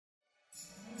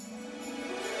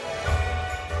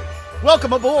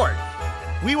Welcome aboard!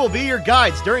 We will be your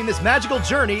guides during this magical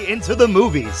journey into the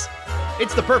movies.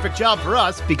 It's the perfect job for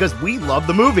us because we love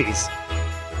the movies.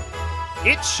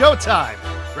 It's showtime!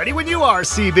 Ready when you are,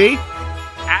 CB.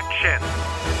 Action!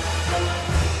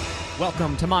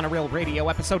 Welcome to Monorail Radio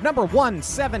episode number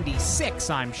 176.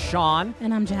 I'm Sean.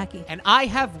 And I'm Jackie. And I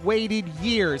have waited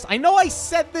years. I know I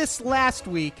said this last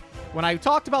week when I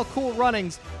talked about Cool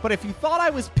Runnings, but if you thought I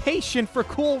was patient for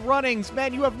Cool Runnings,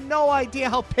 man, you have no idea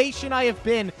how patient I have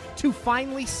been to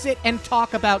finally sit and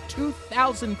talk about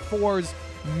 2004's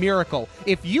Miracle.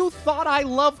 If you thought I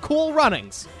love Cool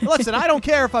Runnings, listen, I don't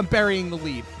care if I'm burying the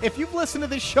lead. If you've listened to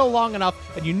this show long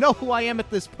enough and you know who I am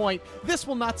at this point, this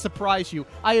will not surprise you.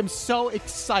 I am so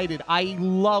excited. I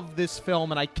love this film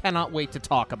and I cannot wait to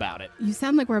talk about it. You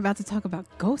sound like we're about to talk about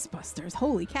Ghostbusters.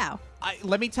 Holy cow.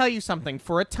 Let me tell you something.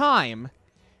 For a time,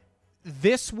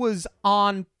 this was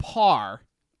on par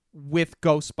with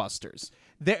Ghostbusters.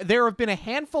 There have been a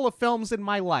handful of films in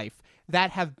my life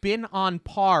that have been on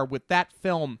par with that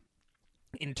film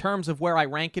in terms of where I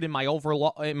rank it in my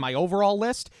overall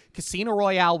list. Casino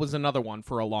Royale was another one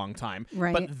for a long time.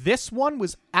 Right. But this one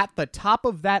was at the top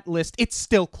of that list. It's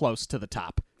still close to the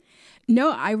top.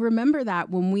 No, I remember that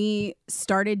when we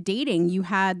started dating, you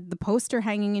had the poster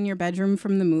hanging in your bedroom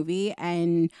from the movie,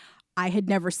 and I had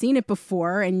never seen it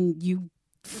before, and you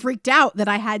freaked out that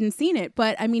I hadn't seen it.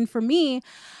 But I mean, for me,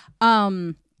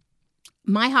 my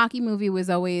hockey movie was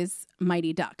always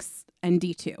Mighty Ducks and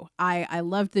D2. I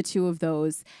loved the two of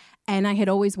those, and I had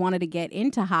always wanted to get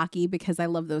into hockey because I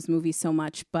love those movies so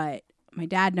much, but my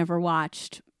dad never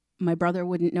watched. My brother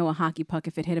wouldn't know a hockey puck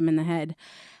if it hit him in the head.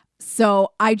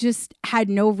 So I just had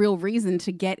no real reason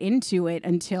to get into it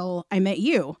until I met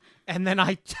you. And then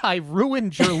I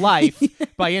ruined your life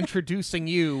by introducing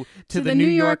you to the New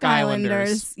York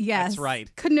Islanders. Yes. That's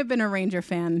right. Couldn't have been a Ranger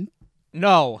fan.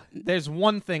 No, there's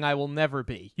one thing I will never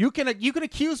be. You can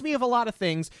accuse me of a lot of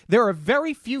things. There are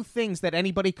very few things that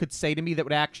anybody could say to me that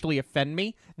would actually offend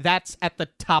me. That's at the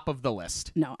top of the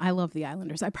list. No, I love the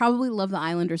Islanders. I probably love the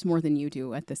Islanders more than you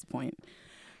do at this point.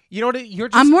 You know what?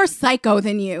 I'm more psycho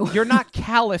than you. You're not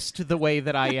calloused the way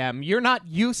that I am. You're not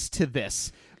used to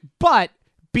this. But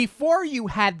before you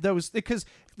had those, because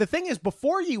the thing is,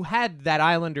 before you had that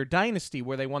Islander dynasty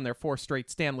where they won their 4 straight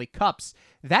Stanley Cups,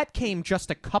 that came just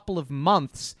a couple of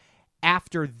months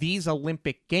after these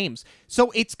Olympic Games. So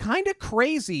it's kind of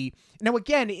crazy. Now,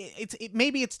 again,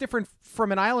 maybe it's different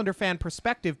from an Islander fan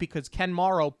perspective because Ken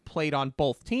Morrow played on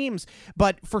both teams,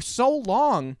 but for so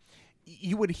long,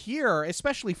 you would hear,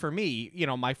 especially for me, you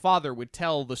know, my father would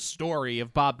tell the story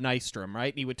of Bob Nystrom,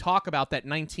 right? And he would talk about that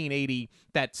 1980,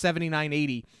 that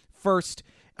 79-80 first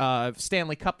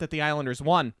Stanley Cup that the Islanders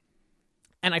won.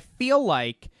 And I feel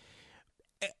like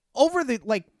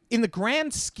in the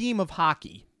grand scheme of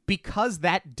hockey, because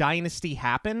that dynasty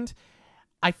happened,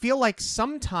 I feel like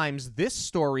sometimes this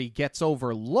story gets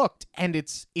overlooked, and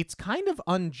it's kind of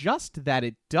unjust that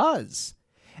it does.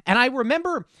 And I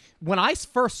remember when I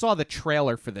first saw the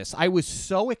trailer for this, I was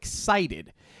so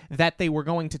excited that they were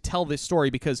going to tell this story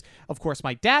because, of course,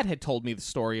 my dad had told me the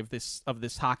story of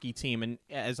this hockey team, and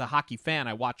as a hockey fan,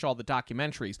 I watch all the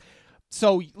documentaries.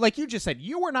 So, like you just said,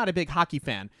 you were not a big hockey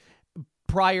fan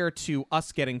prior to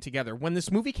us getting together. When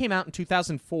this movie came out in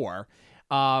 2004,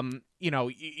 you know,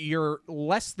 you're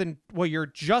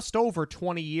just over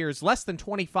 20 years, less than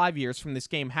 25 years from this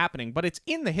game happening, but it's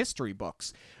in the history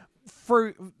books.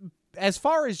 For as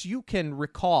far as you can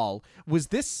recall, was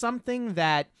this something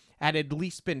that had at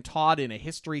least been taught in a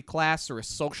history class or a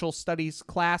social studies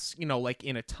class, you know, like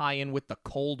in a tie-in with the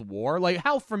Cold War? Like,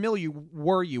 how familiar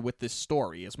were you with this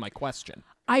story is my question.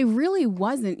 I really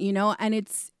wasn't, you know, and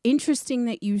it's interesting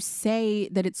that you say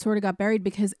that it sort of got buried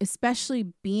because especially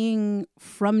being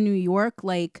from New York,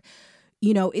 like,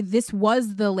 you know, this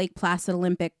was the Lake Placid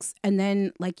Olympics. And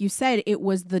then, like you said, it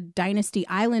was the Dynasty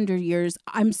Islander years.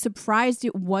 I'm surprised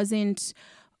it wasn't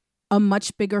a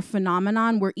much bigger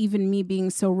phenomenon where even me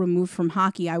being so removed from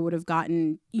hockey, I would have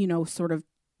gotten, you know, sort of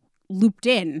looped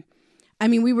in. I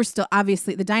mean, we were still,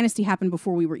 obviously, the Dynasty happened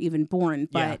before we were even born.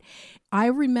 But yeah. I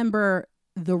remember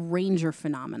the Ranger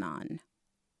phenomenon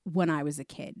when I was a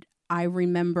kid. I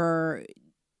remember,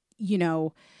 you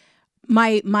know,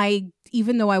 my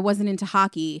even though I wasn't into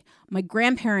hockey, my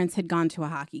grandparents had gone to a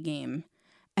hockey game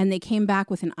and they came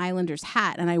back with an Islanders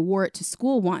hat and I wore it to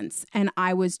school once and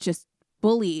I was just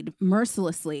bullied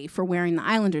mercilessly for wearing the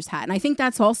Islanders hat. And I think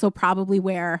that's also probably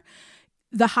where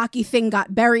the hockey thing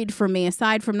got buried for me.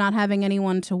 Aside from not having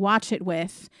anyone to watch it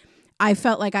with, I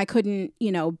felt like I couldn't,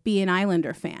 you know, be an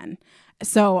Islander fan.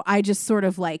 So I just sort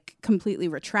of like completely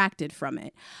retracted from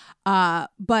it.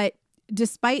 But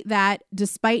despite that,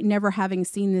 despite never having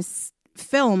seen this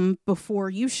film before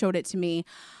you showed it to me,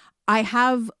 I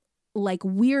have like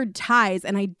weird ties,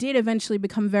 and I did eventually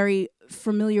become very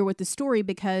familiar with the story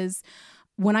because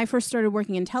when I first started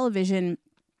working in television,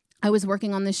 I was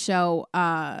working on this show,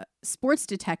 Sports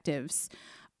Detectives,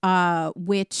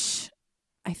 which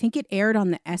I think it aired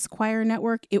on the Esquire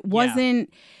network. It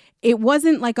wasn't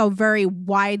like a very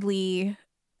widely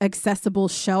accessible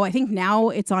show. I think now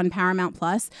it's on Paramount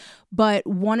Plus, but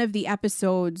one of the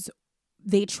episodes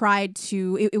they tried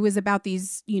to, it was about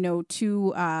these,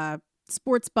 two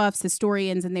sports buffs,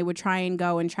 historians, and they would try and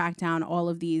go and track down all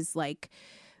of these like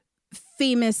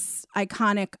famous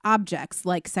iconic objects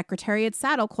like Secretariat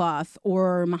saddlecloth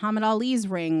or Muhammad Ali's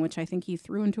ring, which I think he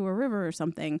threw into a river or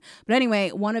something. But anyway,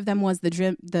 one of them was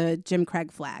the Jim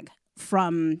Craig flag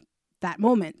from that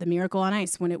moment, the Miracle on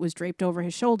Ice, when it was draped over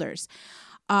his shoulders.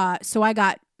 So I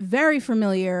got very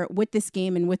familiar with this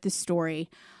game and with this story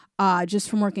just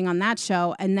from working on that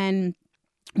show. And then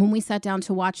when we sat down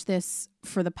to watch this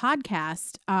for the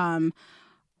podcast,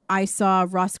 I saw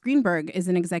Ross Greenberg is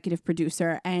an executive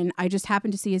producer, and I just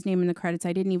happened to see his name in the credits.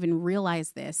 I didn't even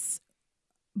realize this,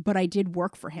 but I did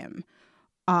work for him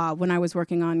when I was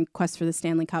working on Quest for the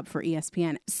Stanley Cup for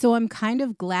ESPN. So I'm kind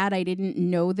of glad I didn't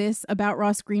know this about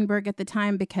Ross Greenberg at the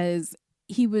time, because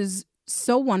he was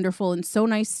so wonderful and so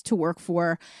nice to work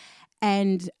for.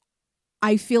 And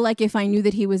I feel like if I knew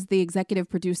that he was the executive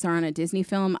producer on a Disney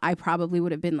film, I probably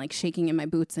would have been like shaking in my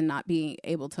boots and not being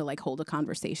able to like hold a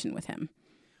conversation with him.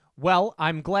 Well,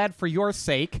 I'm glad for your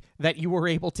sake that you were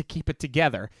able to keep it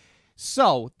together.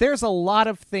 So there's a lot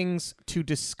of things to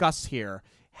discuss here.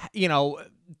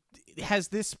 Has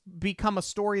this become a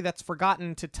story that's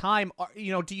forgotten to time?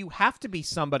 Do you have to be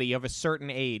somebody of a certain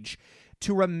age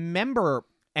to remember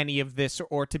any of this,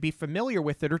 or to be familiar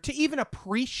with it, or to even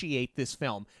appreciate this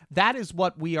film? That is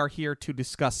what we are here to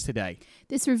discuss today.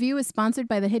 This review is sponsored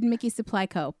by the Hidden Mickey Supply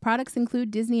Co. Products include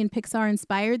Disney and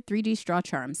Pixar-inspired 3D straw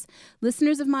charms.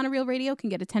 Listeners of Monorail Radio can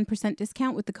get a 10%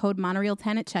 discount with the code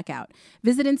Monorail10 at checkout.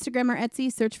 Visit Instagram or Etsy,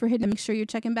 search for Hidden, and make sure you're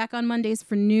checking back on Mondays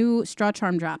for new straw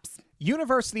charm drops.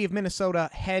 University of Minnesota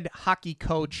head hockey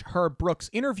coach Herb Brooks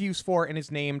interviews for and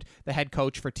is named the head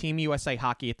coach for Team USA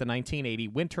Hockey at the 1980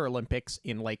 Winter Olympics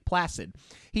in Lake Placid.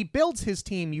 He builds his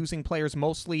team using players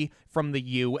mostly from the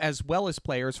U as well as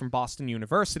players from Boston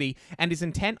University, and is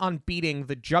intent on beating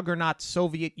the juggernaut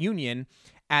Soviet Union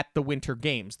at the Winter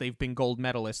Games. They've been gold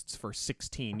medalists for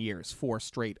 16 years, 4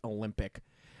 straight Olympic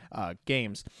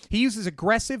games. He uses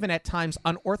aggressive and at times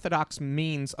unorthodox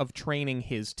means of training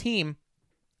his team.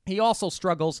 He also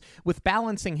struggles with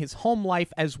balancing his home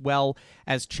life as well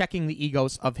as checking the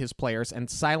egos of his players and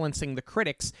silencing the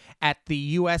critics at the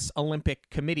U.S.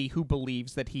 Olympic Committee who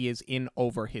believes that he is in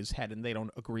over his head and they don't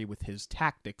agree with his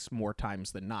tactics more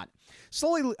times than not.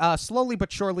 Slowly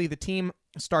but surely, the team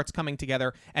starts coming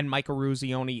together, and Mike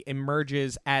Eruzione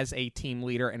emerges as a team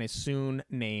leader and is soon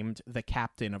named the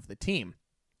captain of the team.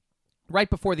 Right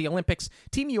before the Olympics,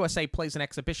 Team USA plays an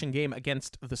exhibition game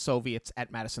against the Soviets at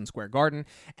Madison Square Garden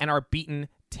and are beaten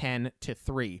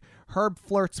 10-3. Herb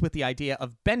flirts with the idea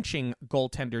of benching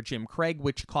goaltender Jim Craig,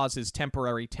 which causes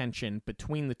temporary tension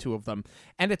between the two of them,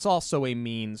 and it's also a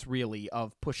means, really,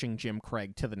 of pushing Jim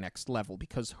Craig to the next level,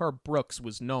 because Herb Brooks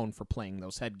was known for playing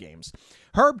those head games.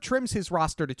 Herb trims his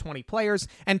roster to 20 players,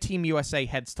 and Team USA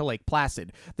heads to Lake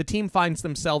Placid. The team finds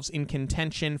themselves in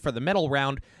contention for the medal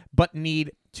round, but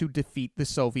need to defeat the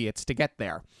Soviets to get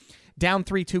there. Down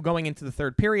 3-2 going into the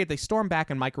third period, they storm back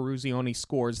and Mike Eruzione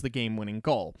scores the game-winning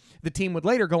goal. The team would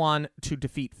later go on to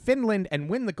defeat Finland and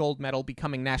win the gold medal,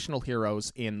 becoming national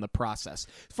heroes in the process.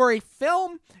 For a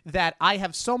film that I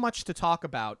have so much to talk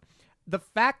about, the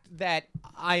fact that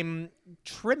I'm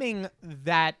trimming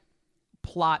that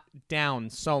plot down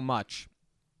so much,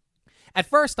 at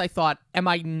first I thought, am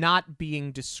I not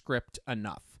being descript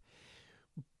enough?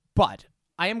 But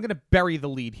I am going to bury the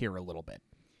lead here a little bit.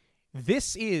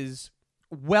 This is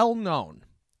well known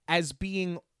as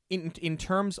being, in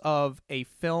terms of a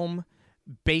film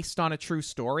based on a true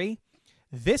story,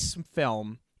 this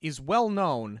film is well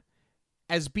known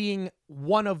as being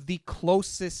one of the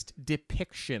closest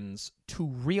depictions to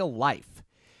real life.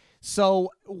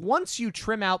 So once you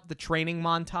trim out the training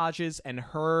montages and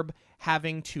Herb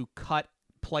having to cut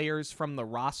players from the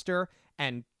roster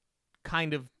and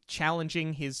kind of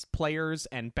challenging his players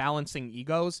and balancing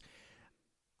egos,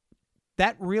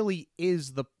 that really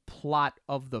is the plot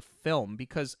of the film,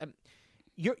 because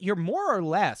you're more or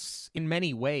less, in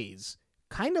many ways,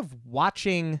 kind of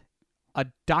watching a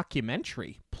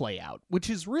documentary play out, which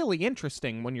is really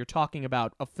interesting when you're talking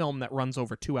about a film that runs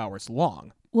over 2 hours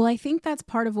long. Well, I think that's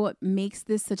part of what makes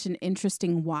this such an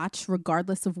interesting watch,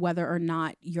 regardless of whether or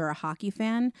not you're a hockey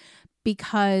fan,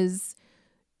 because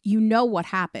you know what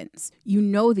happens, you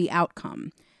know the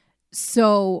outcome.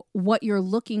 So what you're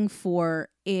looking for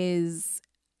is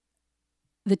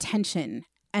the tension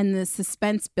and the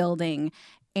suspense building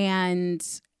and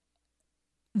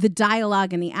the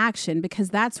dialogue and the action, because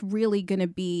that's really going to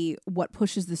be what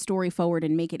pushes the story forward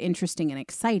and make it interesting and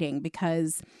exciting.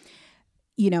 Because,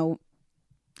 you know,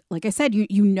 like I said,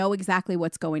 you know exactly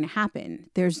what's going to happen.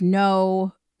 There's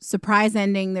no surprise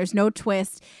ending. There's no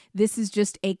twist. This is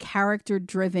just a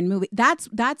character-driven movie. That's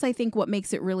I think what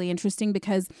makes it really interesting,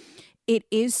 because it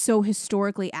is so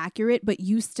historically accurate, but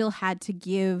you still had to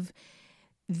give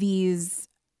these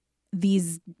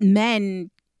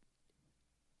men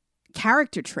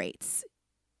character traits.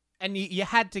 And you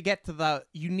had to get to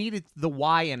you needed the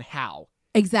why and how.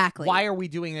 Exactly. Why are we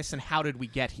doing this and how did we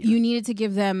get here? You needed to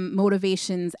give them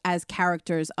motivations as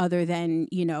characters other than,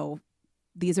 you know,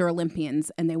 these are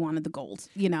Olympians and they wanted the gold,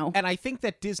 you know. And I think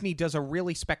that Disney does a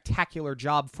really spectacular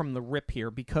job from the rip here,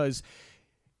 because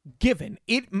given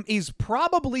it is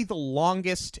probably the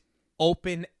longest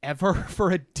open ever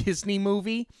for a Disney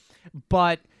movie,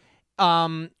 but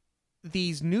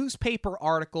these newspaper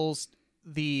articles,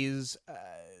 these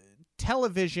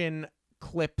television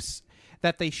clips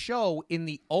that they show in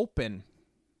the open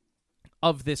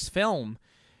of this film,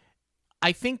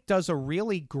 I think does a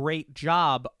really great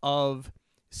job of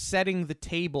setting the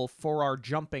table for our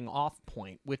jumping off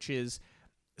point, which is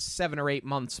 7 or 8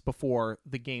 months before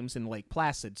the games in Lake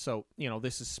Placid. So, you know,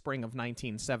 this is spring of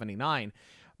 1979.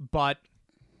 But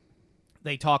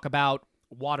they talk about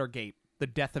Watergate, the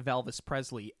death of Elvis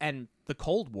Presley, and the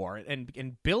Cold War,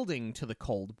 and building to the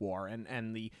Cold War,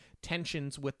 and the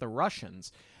tensions with the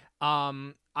Russians.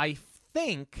 I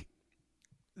think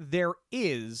there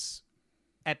is,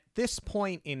 at this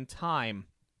point in time,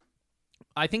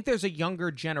 I think there's a younger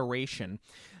generation,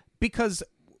 because,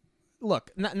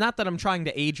 look, not that I'm trying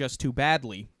to age us too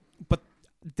badly, but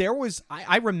there was,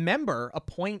 I remember a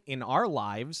point in our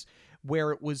lives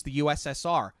where it was the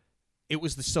USSR. It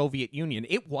was the Soviet Union.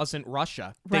 It wasn't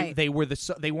Russia. Right. They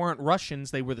weren't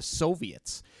Russians. They were the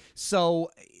Soviets.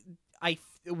 So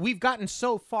we've gotten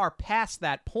so far past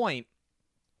that point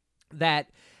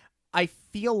that I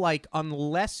feel like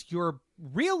unless you're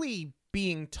really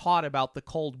being taught about the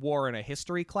Cold War in a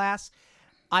history class,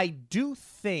 I do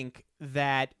think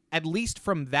that, at least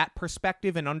from that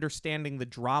perspective and understanding the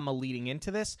drama leading into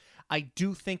this, I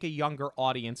do think a younger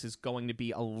audience is going to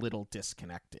be a little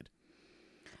disconnected.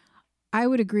 I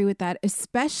would agree with that,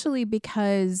 especially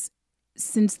because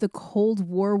since the Cold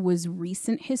War was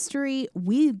recent history,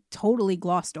 we totally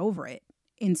glossed over it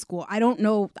in school. I don't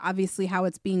know, obviously, how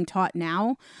it's being taught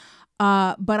now,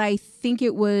 but I think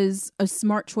it was a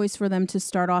smart choice for them to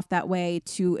start off that way,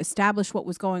 to establish what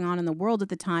was going on in the world at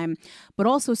the time. But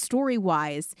also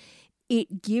story-wise,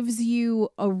 it gives you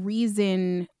a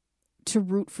reason to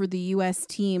root for the U.S.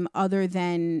 team other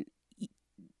than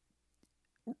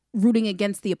rooting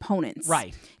against the opponents.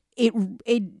 Right. It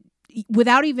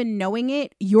without even knowing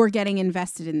it, you're getting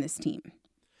invested in this team.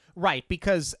 Right,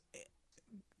 because,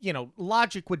 you know,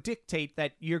 logic would dictate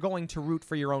that you're going to root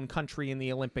for your own country in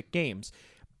the Olympic Games.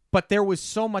 But there was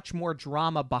so much more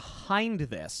drama behind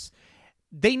this.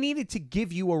 They needed to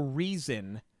give you a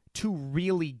reason to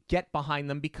really get behind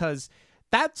them, because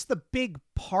that's the big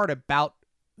part about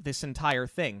this entire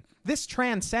thing. This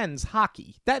transcends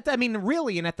hockey.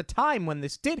 Really, and at the time when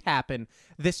this did happen,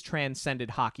 this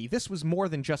transcended hockey. This was more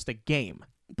than just a game.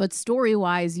 But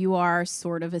story-wise, you are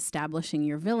sort of establishing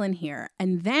your villain here.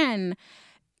 And then,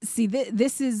 see,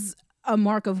 this is a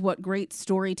mark of what great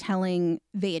storytelling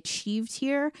they achieved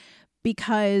here,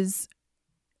 because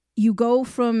you go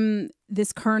from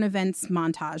this current events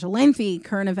montage, a lengthy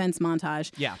current events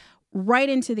montage, right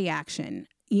into the action.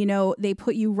 You know, they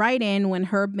put you right in when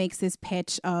Herb makes this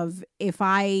pitch of, if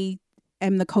I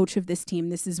am the coach of this team,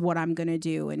 this is what I'm going to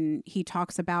do. And he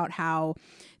talks about how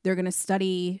they're going to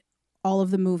study all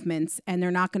of the movements and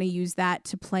they're not going to use that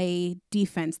to play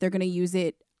defense. They're going to use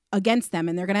it against them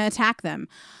and they're going to attack them.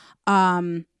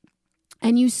 And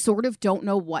you sort of don't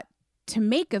know what to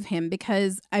make of him,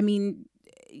 because, I mean,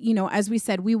 you know, as we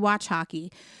said, we watch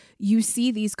hockey. You see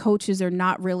these coaches are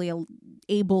not really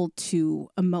able to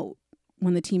emote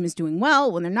when the team is doing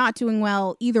well, when they're not doing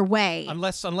well, either way.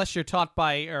 Unless you're taught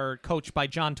by or coached by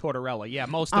John Tortorella. Yeah,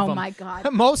 most of them. Oh my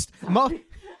God. most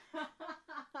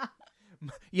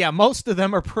of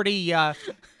them are pretty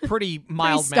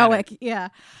mild-mannered. Stoic, yeah.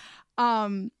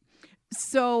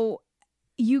 So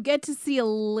you get to see a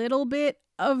little bit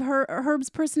of Herb's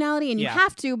personality, and you Yeah.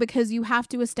 have to, because you have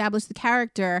to establish the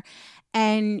character,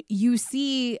 and you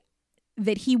see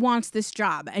that he wants this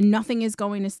job and nothing is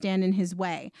going to stand in his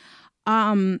way.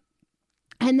 And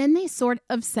then they sort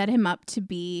of set him up to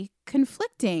be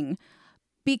conflicting,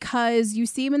 because you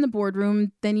see him in the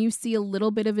boardroom, then you see a little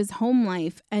bit of his home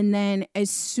life, and then as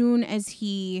soon as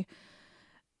he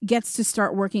gets to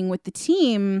start working with the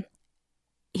team,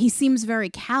 he seems very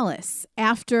callous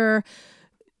after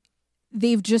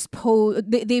they've just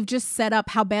set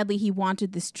up how badly he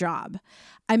wanted this job.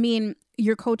 I mean,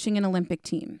 you're coaching an Olympic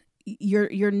team.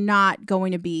 You're not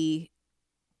going to be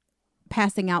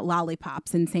passing out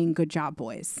lollipops and saying good job,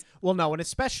 boys. Well, no, and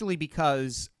especially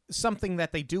because something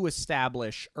that they do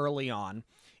establish early on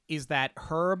is that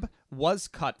Herb was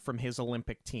cut from his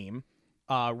Olympic team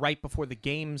right before the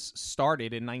games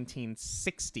started in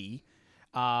 1960.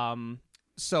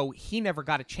 So he never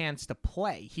got a chance to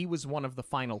play. He was one of the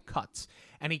final cuts,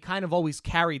 and he kind of always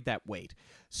carried that weight.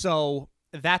 So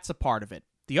that's a part of it.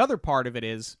 The other part of it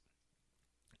is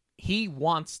he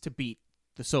wants to beat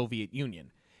the Soviet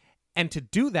Union. And to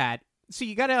do that, so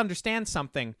you got to understand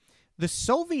something. The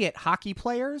Soviet hockey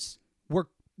players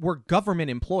were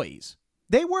government employees.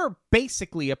 They were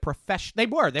basically a they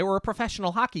were a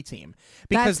professional hockey team.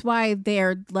 Because that's why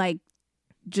they're like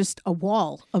just a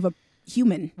wall of a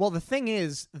human. Well, the thing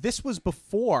is, this was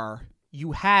before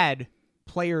you had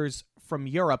players from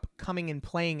Europe coming and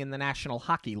playing in the National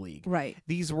Hockey League. Right.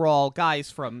 These were all guys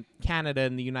from Canada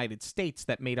and the United States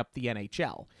that made up the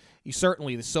NHL.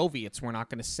 Certainly the Soviets were not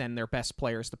going to send their best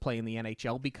players to play in the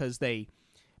NHL because they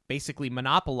basically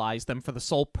monopolized them for the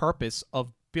sole purpose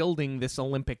of building this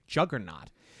Olympic juggernaut.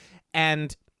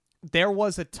 And there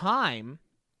was a time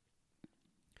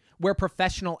where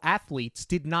professional athletes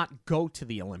did not go to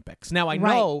the Olympics. Now, I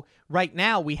know right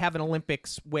now we have an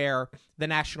Olympics where the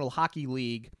National Hockey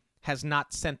League has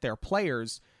not sent their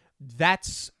players.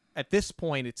 That's, at this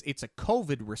point, it's a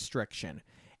COVID restriction.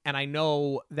 And I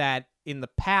know that in the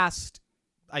past,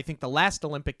 I think the last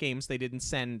Olympic Games, they didn't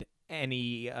send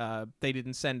any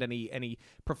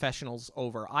professionals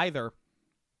over either.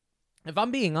 If I'm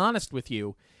being honest with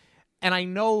you, and I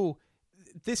know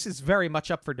this is very much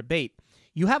up for debate,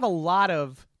 you have a lot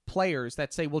of players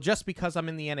that say, well, just because I'm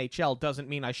in the NHL doesn't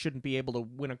mean I shouldn't be able to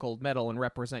win a gold medal and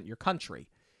represent your country.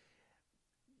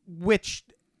 Which,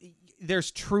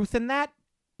 there's truth in that,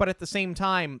 but at the same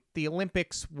time, the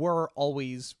Olympics were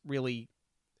always really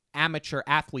amateur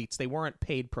athletes. They weren't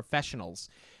paid professionals.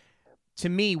 To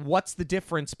me, what's the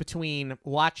difference between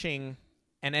watching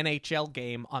an NHL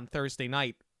game on Thursday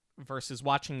night versus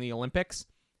watching the Olympics?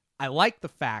 I like the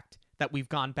fact that we've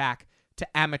gone back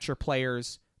to amateur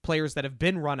players that have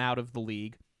been run out of the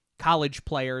league, college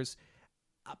players.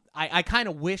 I kind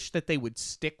of wish that they would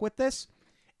stick with this,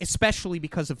 especially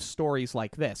because of stories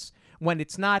like this, when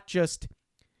it's not just,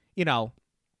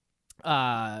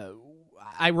 I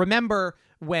remember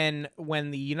when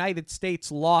the United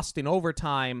States lost in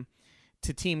overtime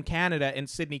to Team Canada and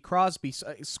Sidney Crosby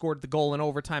scored the goal in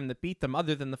overtime that beat them,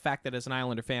 other than the fact that as an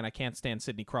Islander fan, I can't stand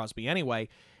Sidney Crosby anyway.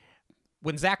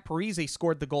 When Zach Parise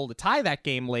scored the goal to tie that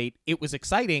game late, it was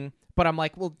exciting, but I'm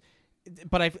like, well,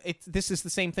 but this is the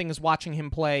same thing as watching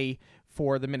him play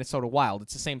for the Minnesota Wild.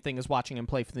 It's the same thing as watching him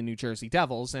play for the New Jersey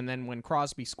Devils. And then when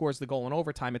Crosby scores the goal in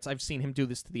overtime, I've seen him do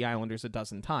this to the Islanders a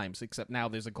dozen times, except now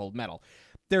there's a gold medal.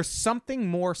 There's something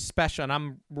more special, and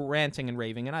I'm ranting and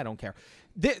raving, and I don't care.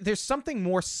 There's something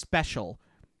more special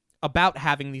about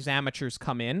having these amateurs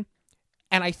come in.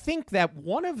 And I think that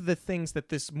one of the things that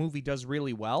this movie does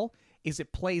really well is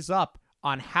it plays up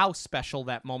on how special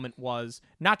that moment was,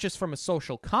 not just from a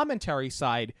social commentary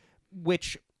side,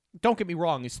 which, don't get me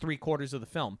wrong, is 3/4 of the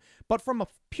film, but from a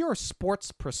pure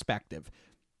sports perspective.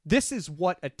 This is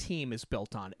what a team is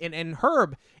built on. And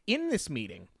Herb, in this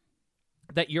meeting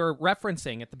that you're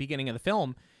referencing at the beginning of the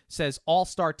film, says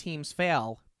all-star teams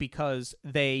fail because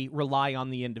they rely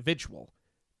on the individual.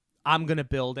 I'm going to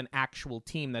build an actual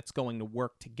team that's going to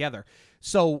work together.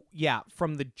 So, yeah,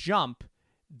 from the jump,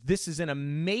 this is an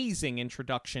amazing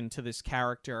introduction to this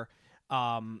character,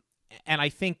 and I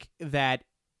think that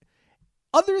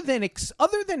other than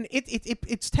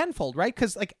it's tenfold, right?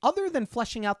 Because like other than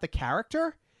fleshing out the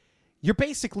character, you're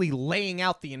basically laying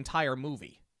out the entire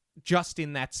movie just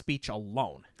in that speech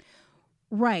alone.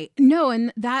 Right. No,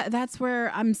 and that's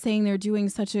where I'm saying they're doing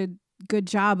such a good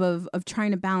job of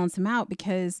trying to balance him out,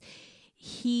 because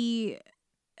he,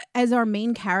 as our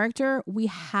main character, we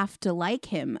have to like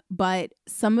him. But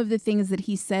some of the things that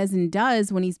he says and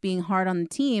does when he's being hard on the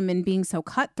team and being so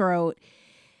cutthroat,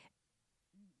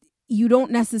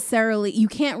 you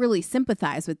can't really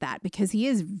sympathize with that because he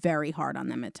is very hard on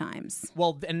them at times.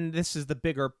 Well, and this is the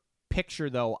bigger picture,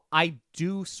 though. I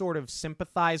do sort of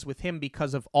sympathize with him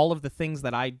because of all of the things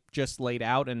that I just laid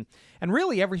out, and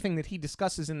really everything that he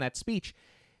discusses in that speech.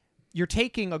 You're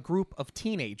taking a group of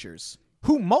teenagers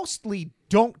who mostly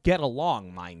don't get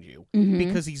along, mind you,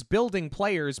 because he's building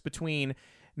players between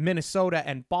Minnesota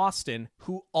and Boston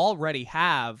who already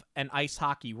have an ice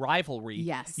hockey rivalry.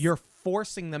 Yes. You're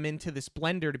forcing them into this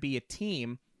blender to be a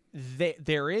team.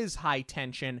 There is high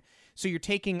tension. So you're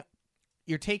taking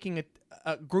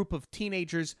a group of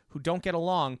teenagers who don't get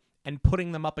along and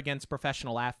putting them up against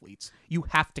professional athletes. You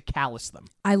have to callous them.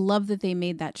 I love that they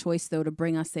made that choice, though, to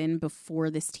bring us in before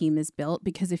this team is built,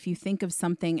 because if you think of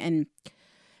something, and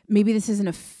maybe this isn't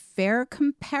a fair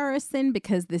comparison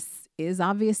because this is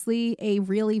obviously a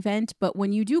real event, but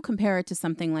when you do compare it to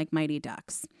something like Mighty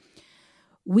Ducks,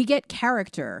 we get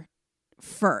character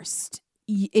first.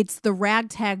 It's the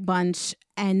ragtag bunch,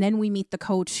 and then we meet the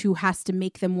coach who has to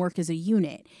make them work as a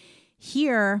unit.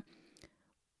 Here,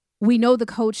 we know the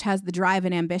coach has the drive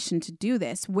and ambition to do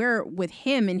this. We're with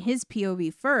him in his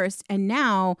POV first, and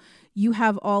now you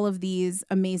have all of these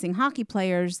amazing hockey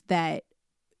players that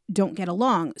don't get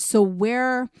along. So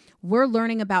we're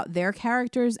learning about their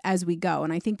characters as we go,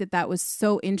 and I think that was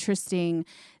so interesting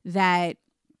that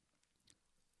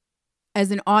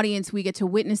as an audience we get to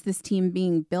witness this team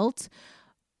being built,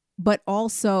 but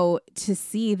also to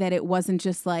see that it wasn't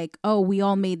just like, oh, we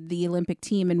all made the Olympic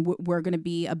team and we're going to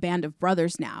be a band of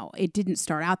brothers now. It didn't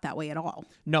start out that way at all.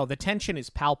 No, the tension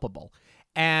is palpable.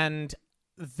 And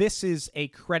this is a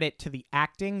credit to the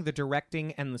acting, the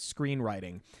directing, and the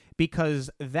screenwriting, because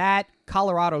that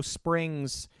Colorado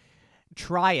Springs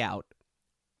tryout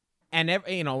and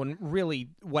really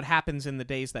what happens in the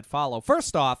days that follow.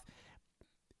 First off,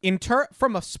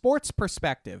 from a sports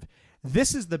perspective,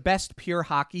 this is the best pure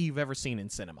hockey you've ever seen in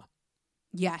cinema.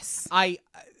 Yes.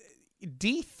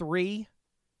 D3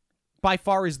 by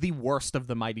far is the worst of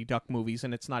the Mighty Duck movies,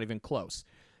 and it's not even close.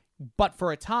 But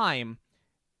for a time,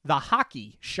 the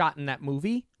hockey shot in that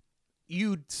movie,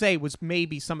 you'd say was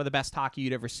maybe some of the best hockey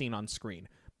you'd ever seen on screen.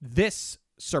 This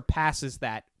surpasses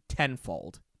that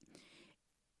tenfold.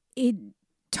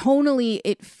 Tonally,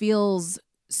 it feels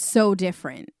so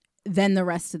different than the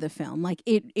rest of the film. Like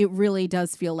it really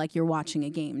does feel like you're watching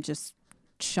a game just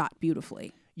shot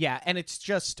beautifully. Yeah, and it's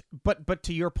just but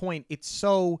to your point, it's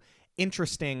so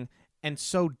interesting and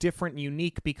so different and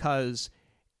unique because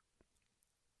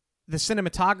the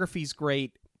cinematography's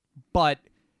great, but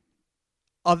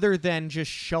other than just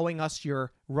showing us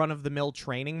your run-of-the-mill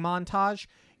training montage,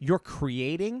 you're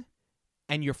creating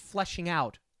and you're fleshing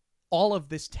out all of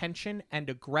this tension and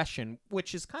aggression,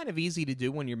 which is kind of easy to do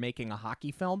when you're making a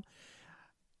hockey film.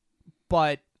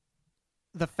 But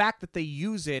the fact that they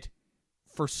use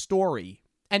for story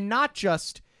and not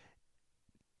just,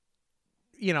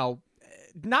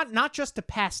 not just to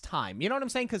pass time. You know what I'm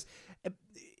saying? Because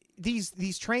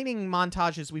these training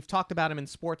montages, we've talked about them in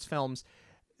sports films,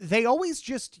 they always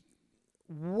just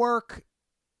work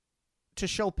to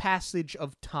show passage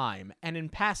of time. And in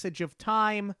passage of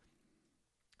time,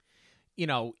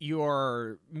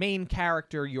 your main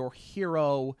character, your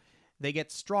hero, they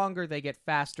get stronger, they get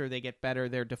faster, they get better,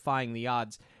 they're defying the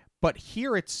odds. But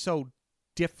here it's so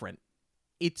different.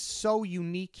 It's so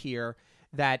unique here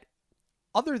that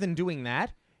other than doing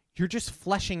that, you're just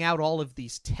fleshing out all of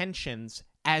these tensions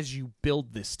as you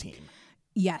build this team.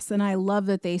 Yes, and I love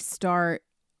that they start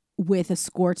with a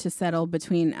score to settle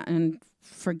between, and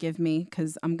forgive me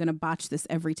because I'm going to botch this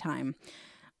every time,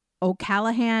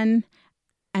 O'Callahan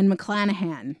and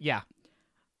McClanahan. Yeah.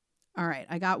 All right,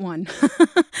 I got one.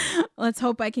 Let's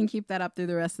hope I can keep that up through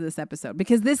the rest of this episode,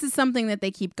 because this is something that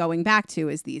they keep going back to,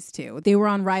 is these two. They were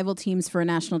on rival teams for a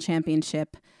national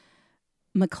championship.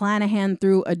 McClanahan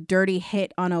threw a dirty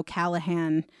hit on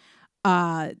O'Callahan.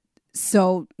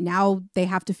 So now they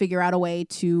have to figure out a way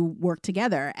to work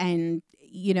together. And,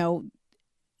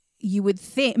 you would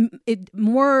think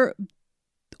more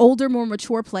older, more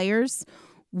mature players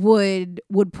would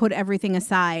put everything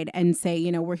aside and say,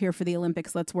 we're here for the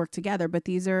Olympics, let's work together. But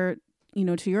these are,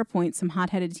 to your point, some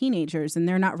hot-headed teenagers, and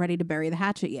they're not ready to bury the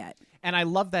hatchet yet. And I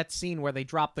love that scene where they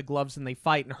drop the gloves and they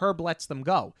fight, and Herb lets them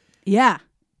go. Yeah.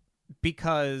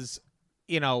 Because,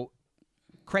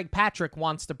 Craig Patrick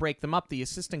wants to break them up, the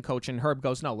assistant coach, and Herb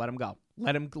goes, no, let them go.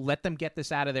 Let them get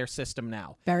this out of their system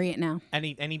now. Bury it now. And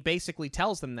he basically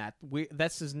tells them that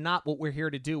this is not what we're here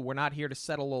to do. We're not here to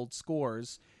settle old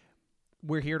scores.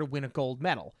 We're here to win a gold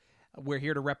medal. We're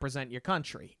here to represent your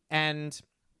country. And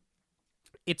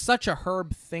it's such a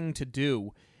Herb thing to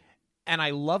do. And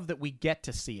I love that we get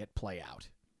to see it play out.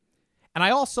 And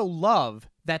I also love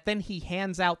that then he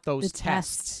hands out those The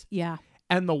tests. tests. Yeah.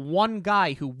 And the one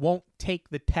guy who won't take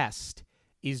the test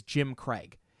is Jim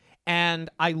Craig. And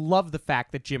I love the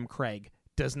fact that Jim Craig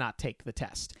does not take the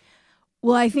test.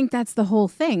 Well, I think that's the whole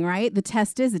thing, right? The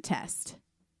test is a test.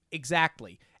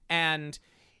 Exactly. And,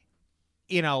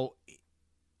 you know,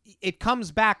 it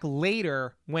comes back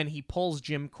later when he pulls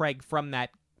Jim Craig from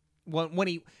that, when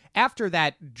he, after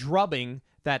that drubbing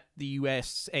that the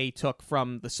USA took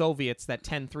from the Soviets, that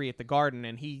 10-3 at the Garden,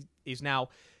 and he is now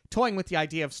toying with the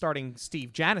idea of starting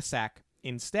Steve Janicek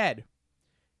instead.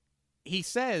 He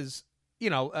says, you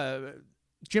know,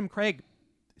 Jim Craig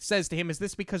says to him, is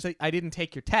this because I didn't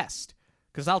take your test?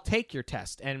 Because I'll take your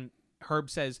test. And Herb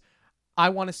says, I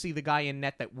want to see the guy in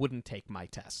net that wouldn't take my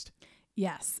test.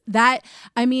 Yes. That,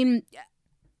 I mean,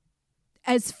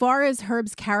 as far as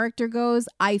Herb's character goes,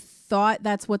 I thought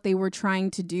that's what they were trying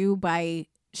to do by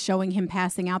showing him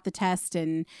passing out the test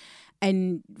and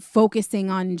focusing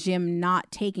on Jim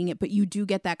not taking it. But you do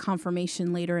get that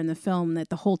confirmation later in the film that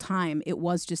the whole time it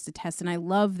was just a test. And I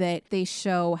love that they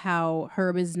show how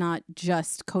Herb is not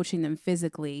just coaching them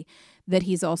physically, that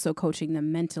he's also coaching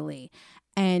them mentally.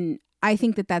 And I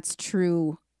think that that's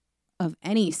true of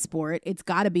any sport. It's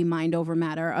got to be mind over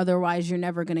matter. Otherwise, you're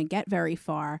never going to get very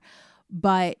far.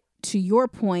 But to your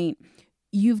point,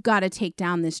 you've got to take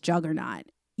down this juggernaut.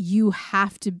 You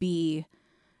have to be,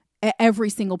 every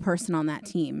single person on that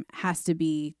team has to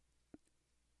be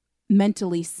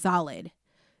mentally solid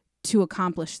to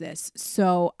accomplish this.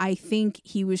 So I think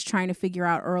he was trying to figure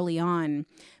out early on,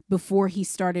 before he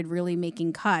started really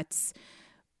making cuts,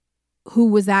 who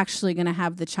was actually going to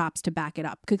have the chops to back it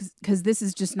up. Because this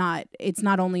is just not, it's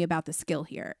not only about the skill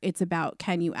here. It's about,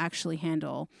 can you actually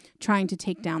handle trying to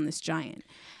take down this giant?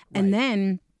 Right. And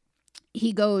then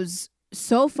he goes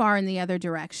so far in the other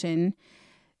direction,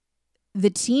 the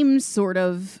team sort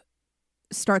of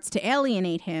starts to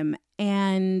alienate him.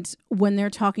 And when they're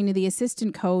talking to the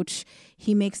assistant coach,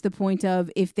 he makes the point of,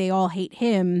 if they all hate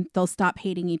him, they'll stop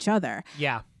hating each other.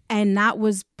 Yeah. And that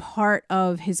was part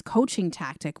of his coaching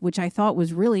tactic, which I thought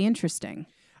was really interesting.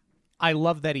 I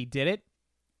love that he did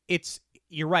it.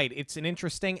 You're right. It's an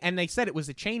interesting, and they said it was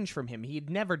a change from him. He had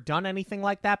never done anything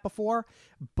like that before,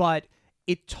 but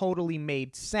it totally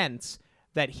made sense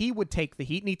that he would take the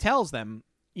heat. And he tells them,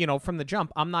 you know, from the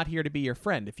jump, I'm not here to be your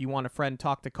friend. If you want a friend,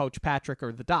 talk to Coach Patrick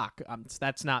or the doc.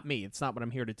 That's not me. It's not what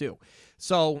I'm here to do.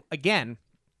 So again,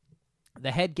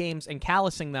 the head games and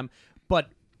callousing them, but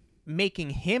making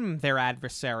him their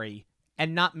adversary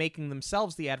and not making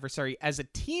themselves the adversary as a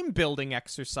team building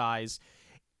exercise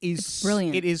is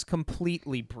brilliant. It is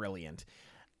completely brilliant.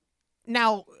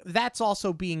 Now, that's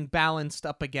also being balanced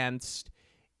up against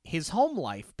his home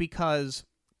life, because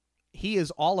he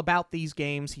is all about these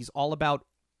games. He's all about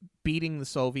beating the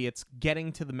Soviets,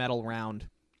 getting to the medal round.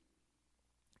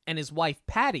 And his wife,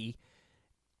 Patty,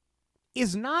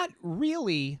 is not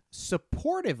really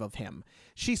supportive of him.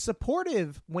 She's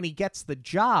supportive when he gets the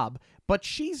job, but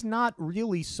she's not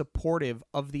really supportive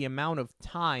of the amount of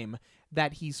time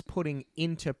that he's putting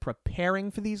into preparing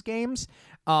for these games.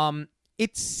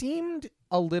 It seemed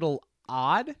a little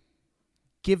odd,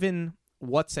 given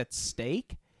what's at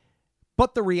stake.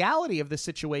 But the reality of the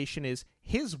situation is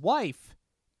his wife,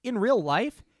 in real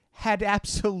life, had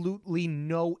absolutely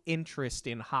no interest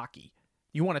in hockey.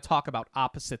 You want to talk about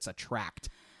opposites attract.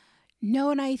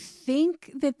 No, and I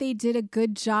think that they did a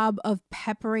good job of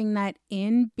peppering that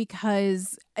in,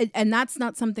 because, and that's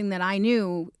not something that I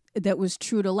knew that was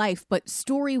true to life, but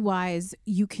story-wise,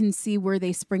 you can see where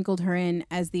they sprinkled her in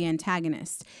as the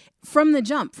antagonist from the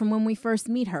jump, from when we first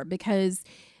meet her, because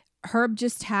Herb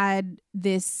just had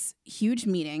this huge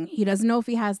meeting. He doesn't know if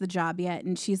he has the job yet.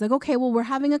 And she's like, okay, well, we're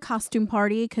having a costume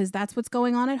party because that's what's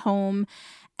going on at home.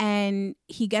 And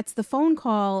he gets the phone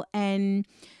call and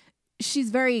she's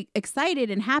very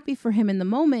excited and happy for him in the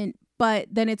moment. But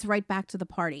then it's right back to the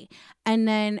party. And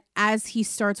then as he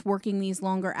starts working these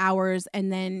longer hours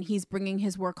and then he's bringing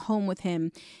his work home with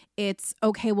him, it's,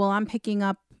 okay, well, I'm picking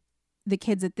up the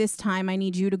kids at this time. I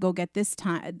need you to go get this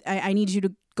time. I need you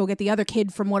to go get the other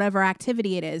kid from whatever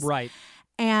activity it is. Right.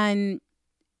 And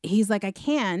he's like, I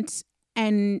can't.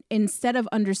 And instead of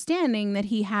understanding that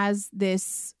he has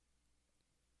this,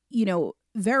 you know,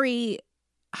 very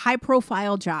high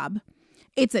profile job,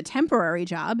 it's a temporary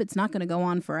job. It's not going to go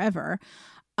on forever.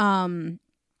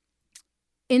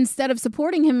 Instead of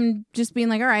supporting him, just being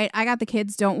like, all right, I got the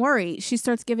kids, don't worry. She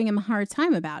starts giving him a hard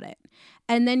time about it.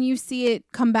 And then you see it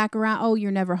come back around. Oh,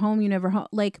 you're never home. You never home.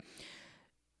 Like,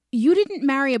 you didn't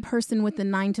marry a person with a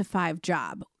 9-to-5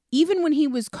 job. Even when he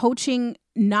was coaching,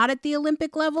 not at the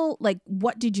Olympic level, like,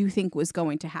 what did you think was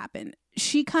going to happen?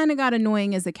 she kind of got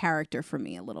annoying as a character for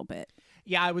me a little bit.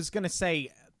 Yeah, I was going to say,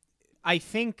 I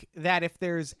think that if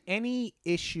there's any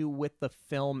issue with the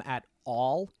film at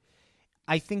all,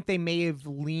 I think they may have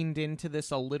leaned into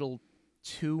this a little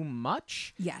too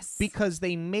much. Yes. Because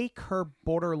they make her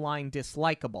borderline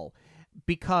dislikable.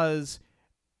 Because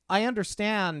I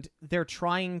understand they're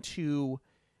trying to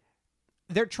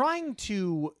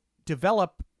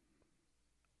develop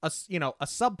a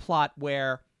subplot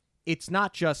where it's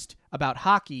not just about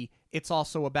hockey, it's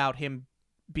also about him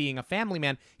being a family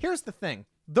man. Here's the thing.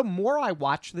 The more I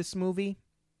watch this movie,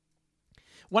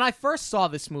 when I first saw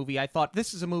this movie, I thought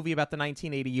this is a movie about the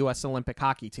 1980 U.S. Olympic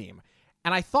hockey team.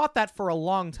 And I thought that for a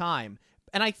long time.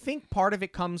 And I think part of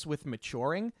it comes with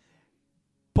maturing.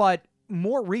 But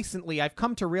more recently, I've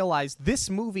come to realize this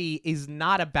movie is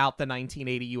not about the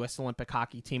 1980 U.S. Olympic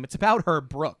hockey team. It's about Herb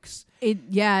Brooks. It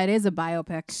is a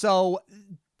biopic. So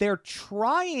they're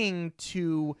trying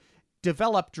to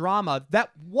develop drama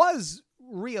that was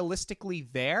realistically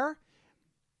there.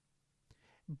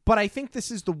 But I think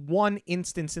this is the one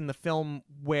instance in the film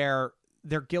where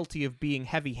they're guilty of being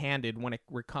heavy-handed when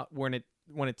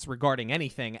it's regarding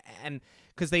anything, and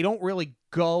because they don't really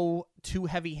go too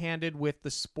heavy-handed with the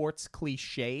sports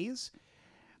cliches,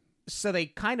 so they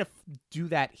kind of do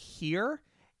that here,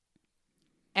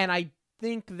 and I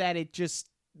think that it just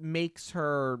makes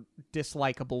her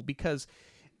dislikable because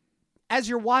as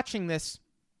you're watching this,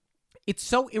 it's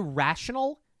so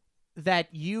irrational that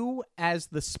you, as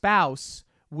the spouse,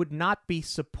 would not be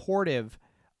supportive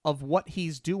of what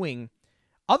he's doing,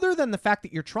 other than the fact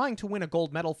that you're trying to win a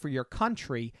gold medal for your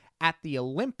country at the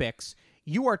Olympics.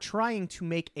 You are trying to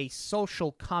make a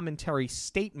social commentary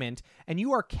statement, and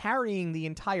you are carrying the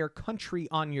entire country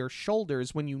on your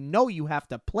shoulders when you know you have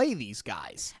to play these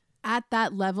guys. At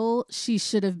that level, she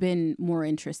should have been more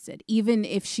interested, even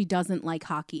if she doesn't like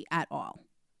hockey at all.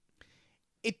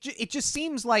 It just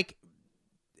seems like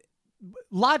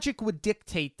logic would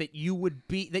dictate that you would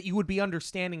be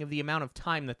understanding of the amount of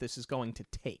time that this is going to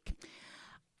take.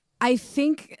 I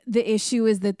think the issue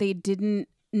is that they didn't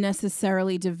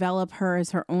necessarily develop her as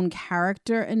her own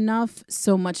character enough,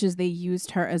 so much as they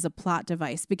used her as a plot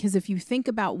device. Because if you think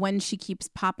about when she keeps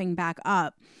popping back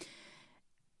up,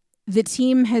 the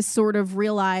team has sort of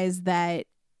realized that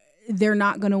they're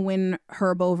not going to win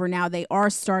Herb over now. They are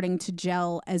starting to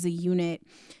gel as a unit.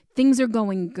 Things are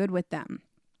going good with them.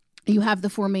 You have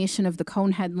the formation of the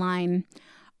Conehead line.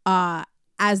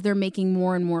 As they're making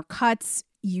more and more cuts,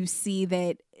 you see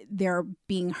that they're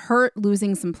being hurt,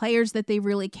 losing some players that they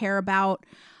really care about.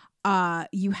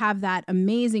 You have that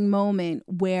amazing moment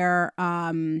where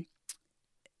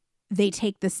they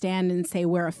take the stand and say,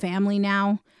 we're a family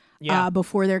now,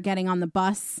 before they're getting on the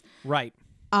bus. Right.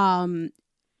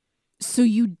 So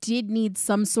you did need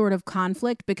some sort of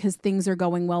conflict because things are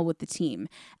going well with the team.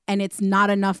 And it's not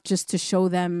enough just to show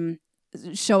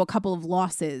a couple of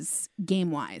losses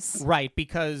game-wise. Right,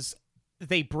 because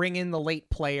they bring in the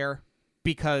late player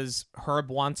because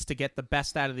Herb wants to get the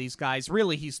best out of these guys.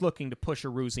 Really, he's looking to push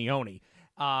Eruzione.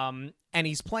 And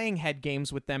he's playing head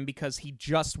games with them because he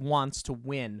just wants to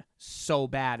win so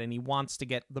bad, and he wants to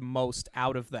get the most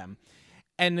out of them.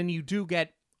 And then you do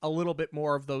get a little bit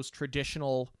more of those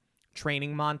traditional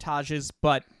training montages,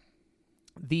 but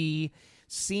the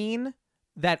scene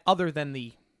that, other than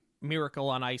the Miracle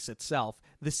on Ice itself,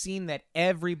 the scene that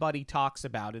everybody talks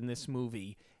about in this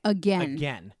movie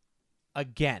again,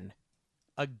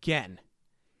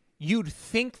 you'd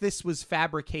think this was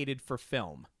fabricated for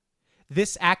film.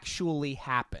 This actually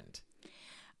happened.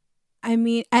 I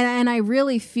mean, and I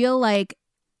really feel like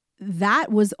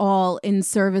that was all in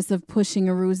service of pushing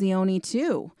Eruzione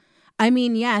too. I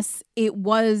mean, yes, it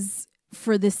was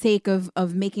for the sake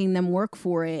of making them work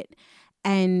for it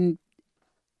and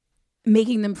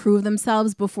making them prove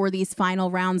themselves before these final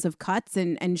rounds of cuts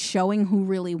and showing who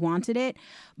really wanted it.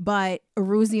 But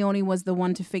Eruzione was the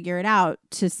one to figure it out,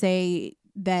 to say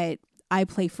that I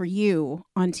play for you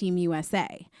on Team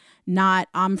USA. Not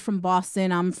I'm from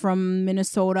Boston, I'm from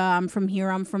Minnesota, I'm from here,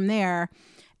 I'm from there,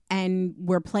 and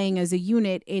we're playing as a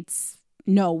unit. It's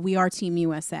no, we are Team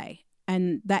USA.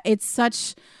 And that it's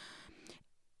such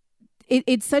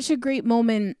a great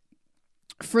moment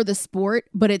for the sport,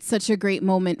 but it's such a great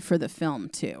moment for the film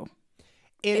too.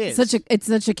 It's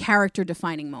such a character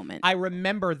defining moment. I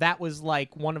remember that was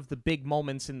like one of the big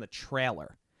moments in the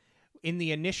trailer. In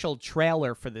the initial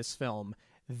trailer for this film,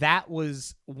 that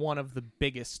was one of the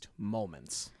biggest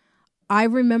moments. I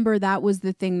remember that was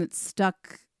the thing that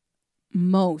stuck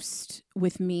most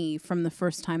with me from the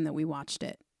first time that we watched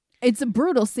it. It's a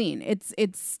brutal scene. It's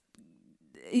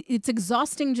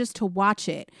exhausting just to watch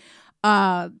it.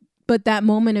 But But that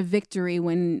moment of victory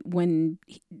when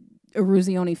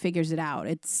Eruzione figures it out,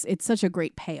 it's such a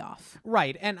great payoff.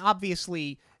 Right, and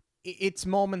obviously it's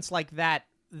moments like that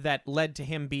that led to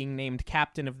him being named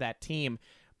captain of that team.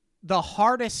 The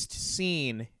hardest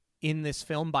scene in this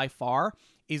film by far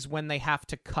is when they have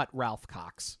to cut Ralph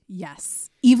Cox. Yes.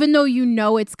 Even though you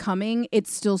know it's coming,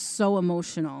 it's still so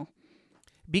emotional.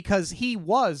 Because he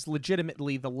was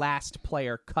legitimately the last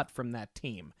player cut from that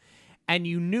team. And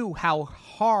you knew how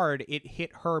hard it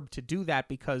hit Herb to do that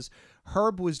because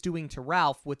Herb was doing to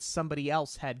Ralph what somebody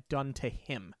else had done to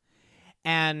him.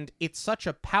 And it's such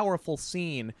a powerful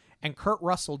scene, and Kurt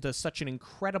Russell does such an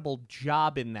incredible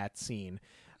job in that scene.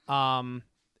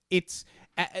 It's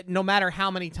no matter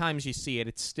how many times you see it,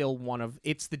 it's still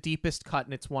it's the deepest cut,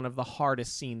 and it's one of the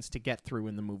hardest scenes to get through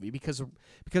in the movie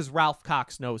because Ralph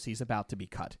Cox knows he's about to be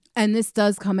cut. And this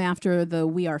does come after the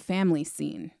We Are Family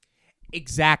scene.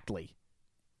 Exactly.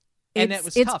 And it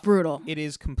was tough. It's brutal. It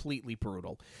is completely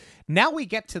brutal. Now we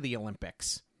get to the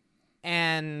Olympics,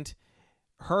 and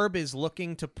Herb is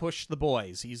looking to push the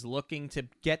boys. He's looking to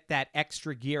get that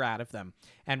extra gear out of them.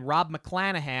 And Rob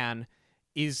McClanahan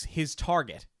is his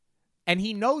target. And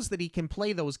he knows that he can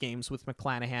play those games with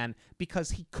McClanahan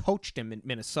because he coached him in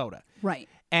Minnesota. Right.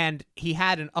 And he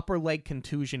had an upper leg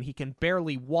contusion. He can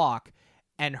barely walk,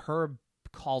 and Herb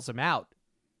calls him out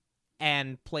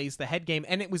and plays the head game.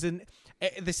 And it was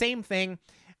the same thing.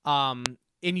 And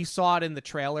you saw it in the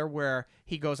trailer where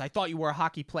he goes, I thought you were a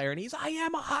hockey player. And I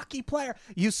am a hockey player.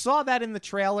 You saw that in the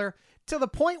trailer to the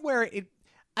point where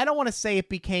I don't want to say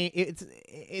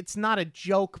it's not a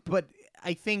joke, but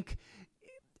I think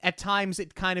at times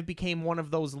it kind of became one of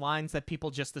those lines that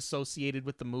people just associated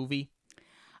with the movie.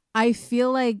 I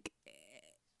feel like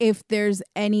if there's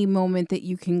any moment that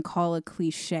you can call a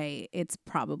cliche, it's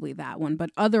probably that one.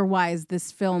 But otherwise,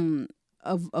 this film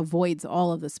avoids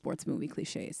all of the sports movie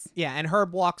cliches. Yeah, and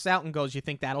Herb walks out and goes, you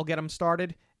think that'll get him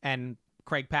started? And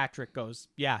Craig Patrick goes,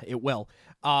 yeah, it will.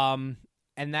 And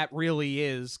that really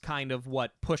is kind of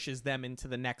what pushes them into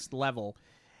the next level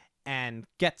and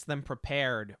gets them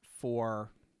prepared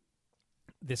for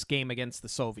this game against the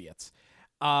Soviets.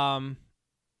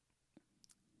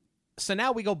 So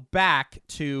now we go back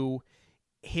to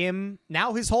him.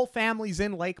 Now his whole family's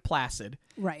in Lake Placid.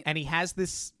 Right. And he has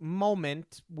this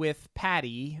moment with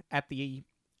Patty at the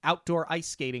outdoor ice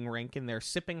skating rink, and they're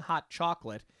sipping hot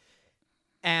chocolate.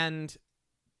 And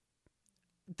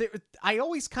I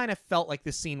always kind of felt like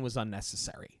this scene was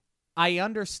unnecessary. I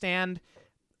understand,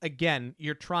 again,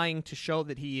 you're trying to show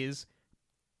that he is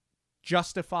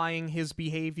justifying his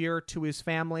behavior to his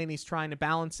family, and he's trying to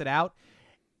balance it out.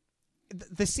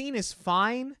 The scene is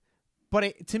fine,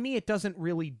 but to me, it doesn't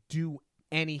really do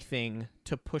anything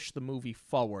to push the movie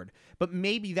forward. But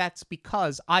maybe that's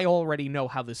because I already know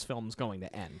how this film's going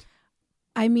to end.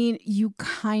 I mean, you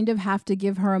kind of have to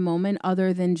give her a moment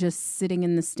other than just sitting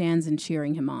in the stands and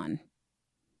cheering him on.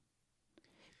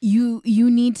 You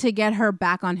need to get her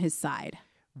back on his side.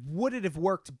 Would it have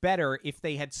worked better if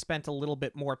they had spent a little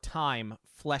bit more time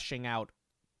fleshing out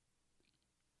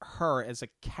her as a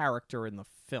character in the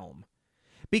film?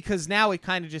 Because now it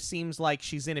kind of just seems like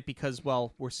she's in it because,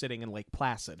 well, we're sitting in Lake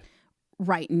Placid.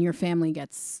 Right, and your family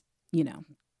gets,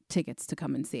 tickets to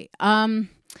come and see. I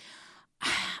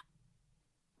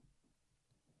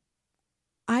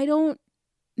don't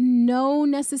know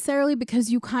necessarily,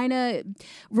 because you kind of,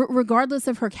 regardless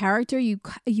of her character, you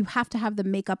have to have the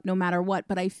makeup no matter what.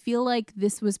 But I feel like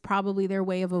this was probably their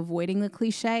way of avoiding the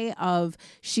cliche of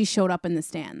she showed up in the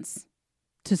stands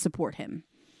to support him.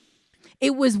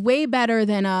 It was way better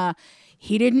than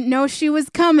he didn't know she was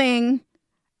coming.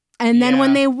 And then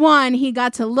when they won, he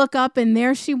got to look up and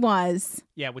there she was.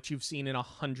 Yeah, which you've seen in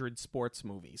 100 sports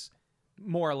movies.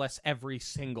 More or less every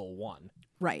single one.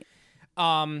 Right.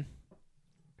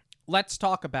 Let's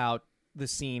talk about the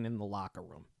scene in the locker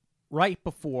room right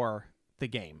before the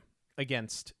game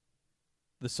against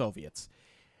the Soviets.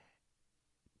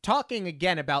 Talking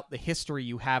again about the history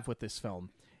you have with this film.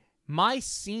 My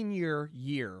senior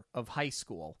year of high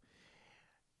school,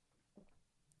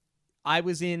 I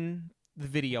was in the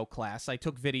video class. I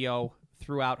took video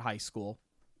throughout high school.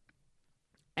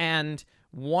 And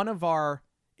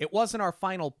it wasn't our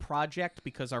final project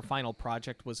because our final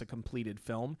project was a completed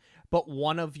film, but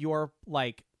one of your,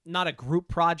 not a group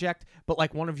project,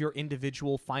 but one of your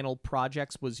individual final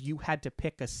projects was you had to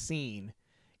pick a scene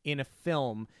in a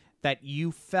film that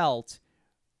you felt,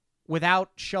 without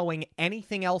showing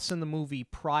anything else in the movie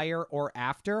prior or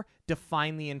after,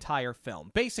 define the entire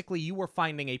film. Basically, you were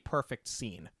finding a perfect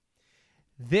scene.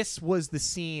 This was the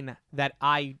scene that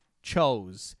I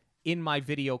chose in my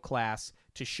video class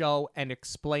to show and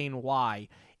explain why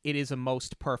it is a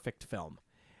most perfect film.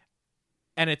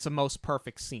 And it's a most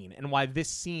perfect scene. And why this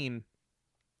scene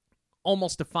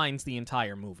almost defines the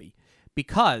entire movie.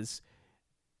 Because,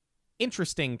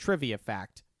 interesting trivia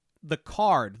fact, the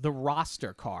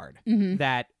roster card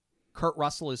that Kurt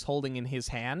Russell is holding in his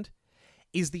hand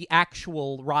is the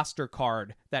actual roster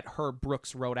card that Herb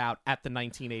Brooks wrote out at the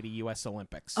 1980 U.S.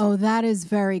 Olympics. Oh, that is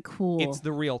very cool. It's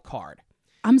the real card.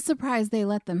 I'm surprised they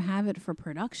let them have it for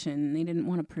production. They didn't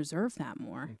want to preserve that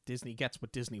more. Disney gets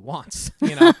what Disney wants,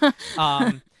 you know.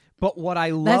 But what I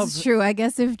love... That's true. I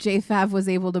guess if JFAV was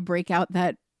able to break out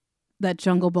that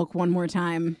Jungle Book one more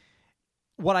time...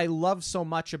 What I love so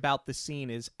much about the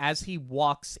scene is as he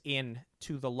walks in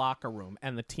to the locker room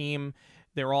and the team,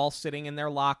 they're all sitting in their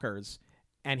lockers,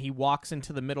 and he walks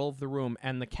into the middle of the room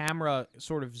and the camera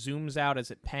sort of zooms out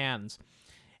as it pans,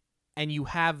 and you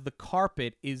have the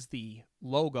carpet is the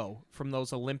logo from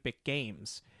those Olympic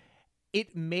Games.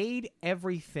 It made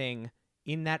everything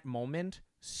in that moment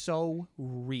so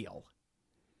real.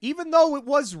 Even though it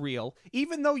was real,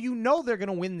 even though you know they're going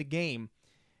to win the game,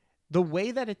 the way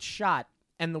that it's shot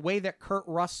and the way that Kurt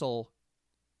Russell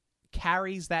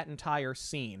carries that entire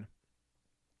scene,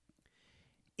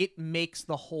 it makes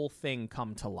the whole thing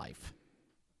come to life.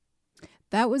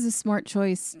 That was a smart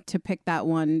choice to pick that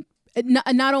one.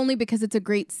 Not only because it's a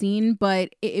great scene, but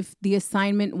if the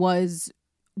assignment was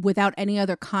without any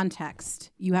other context,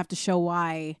 you have to show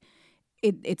why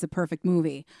it's a perfect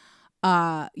movie.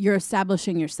 You're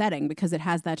establishing your setting because it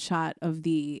has that shot of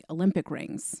the Olympic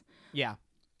rings. Yeah.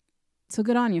 So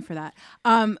good on you for that.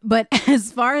 But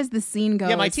as far as the scene goes...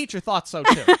 Yeah, my teacher thought so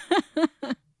too.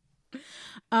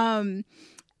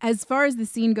 As far as the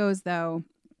scene goes, though,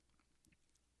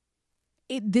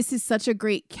 this is such a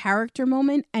great character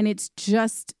moment, and it's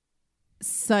just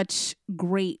such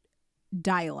great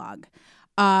dialogue.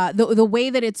 The way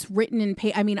that it's written and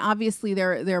I mean, obviously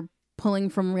they're pulling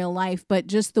from real life, but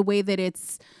just the way that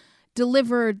it's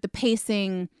delivered, the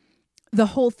pacing, the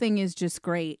whole thing is just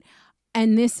great.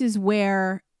 And this is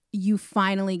where you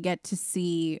finally get to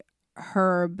see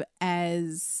Herb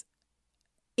as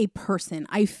a person.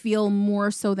 I feel more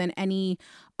so than any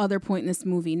other point in this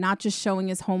movie, not just showing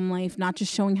his home life, not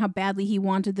just showing how badly he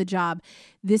wanted the job.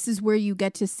 This is where you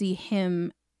get to see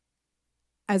him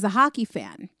as a hockey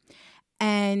fan.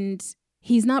 And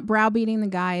he's not browbeating the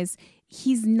guys.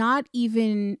 He's not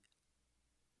even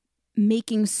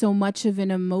making so much of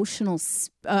an emotional,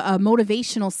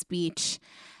 motivational speech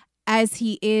as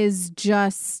he is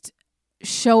just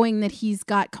showing that he's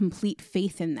got complete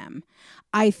faith in them.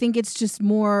 I think it's just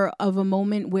more of a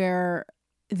moment where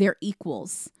they're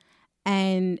equals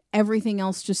and everything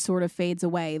else just sort of fades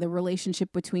away. The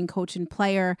relationship between coach and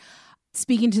player,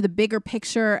 speaking to the bigger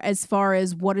picture as far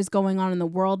as what is going on in the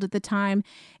world at the time,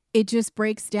 it just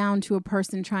breaks down to a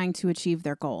person trying to achieve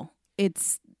their goal.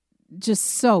 It's just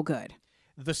so good.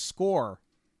 The score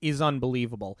is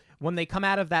unbelievable. When they come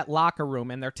out of that locker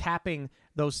room and they're tapping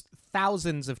those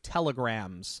thousands of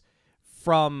telegrams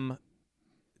from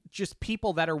just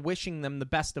people that are wishing them the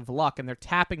best of luck, and they're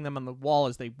tapping them on the wall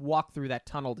as they walk through that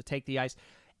tunnel to take the ice.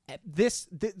 This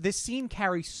scene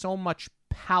carries so much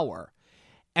power,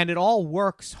 and it all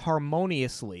works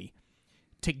harmoniously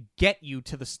to get you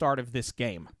to the start of this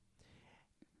game.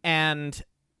 And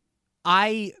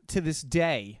I, to this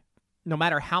day, no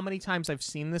matter how many times I've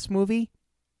seen this movie,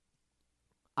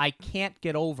 I can't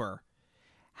get over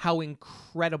how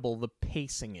incredible the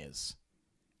pacing is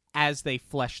as they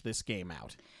flesh this game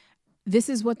out. This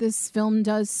is what this film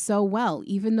does so well.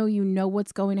 Even though you know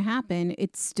what's going to happen,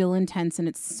 it's still intense and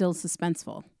it's still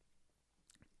suspenseful.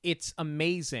 It's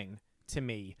amazing to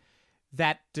me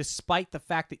that despite the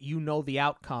fact that you know the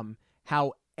outcome,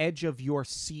 how edge of your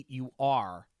seat you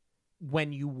are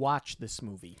when you watch this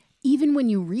movie. Even when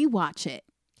you rewatch it.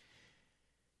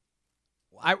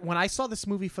 When I saw this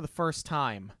movie for the first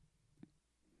time,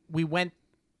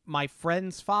 my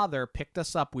friend's father picked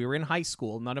us up. We were in high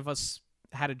school. None of us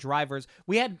had a driver's.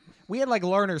 We had like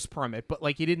learner's permit, but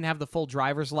like you didn't have the full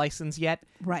driver's license yet.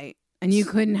 Right. And you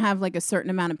couldn't have like a certain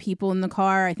amount of people in the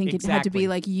car. I think Exactly. It had to be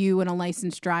like you and a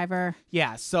licensed driver.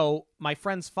 Yeah, so my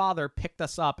friend's father picked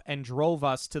us up and drove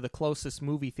us to the closest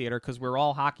movie theater because we're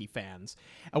all hockey fans.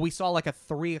 And we saw like a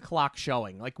 3 o'clock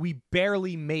showing. Like we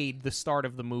barely made the start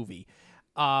of the movie.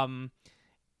 And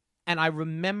I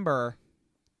remember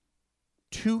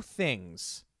two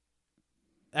things,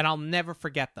 and I'll never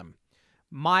forget them.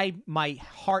 My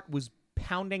heart was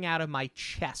pounding out of my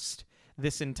chest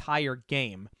this entire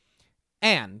game.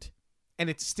 And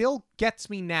it still gets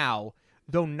me now,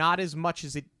 though not as much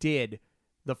as it did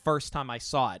the first time I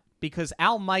saw it, because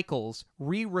Al Michaels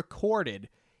re-recorded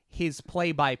his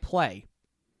play-by-play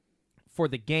for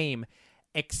the game,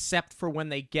 except for when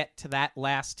they get to that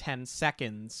last 10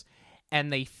 seconds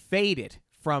and they fade it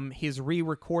from his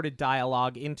re-recorded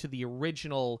dialogue into the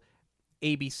original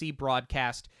ABC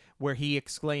broadcast where he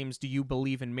exclaims, "Do you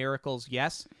believe in miracles?"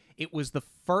 Yes. It was the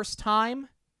first time.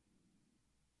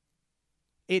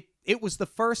 It was the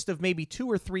first of maybe 2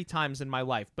 or 3 times in my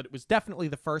life, but it was definitely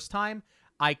the first time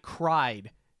I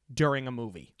cried during a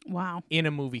movie. Wow. In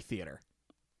a movie theater.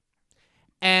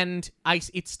 And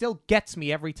it still gets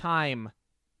me every time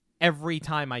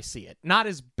I see it. Not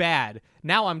as bad.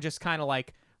 Now I'm just kind of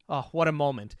like, oh, what a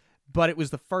moment. But it was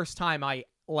the first time I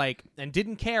and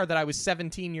didn't care that I was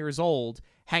 17 years old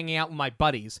hanging out with my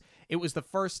buddies. It was the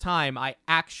first time I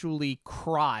actually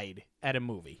cried at a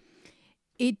movie.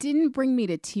 It didn't bring me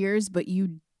to tears, but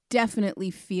you definitely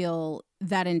feel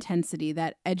that intensity,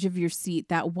 that edge of your seat,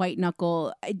 that white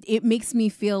knuckle. It makes me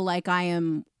feel like I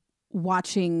am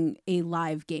watching a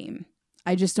live game.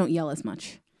 I just don't yell as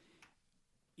much.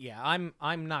 Yeah,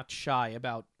 I'm not shy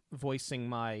about voicing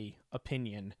my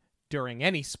opinion during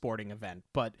any sporting event,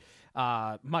 but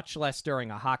much less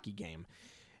during a hockey game.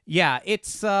 Yeah,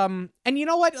 it's and you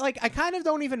know what? Like, I kind of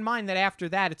don't even mind that after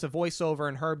that it's a voiceover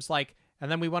and Herb's like, and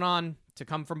then we went on to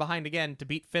come from behind again to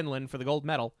beat Finland for the gold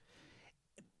medal.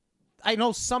 I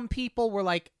know some people were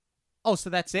like, oh, so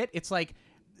that's it? It's like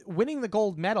winning the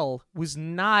gold medal was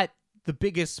not the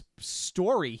biggest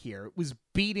story here. It was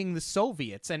beating the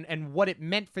Soviets and what it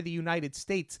meant for the United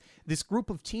States. This group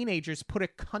of teenagers put a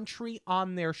country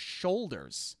on their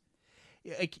shoulders.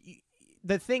 Like,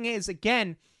 the thing is,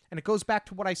 again, and it goes back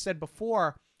to what I said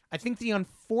before, I think the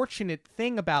unfortunate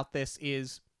thing about this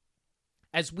is,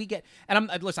 as we get, and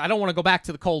listen, I don't want to go back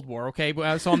to the Cold War, okay?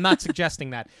 So I'm not suggesting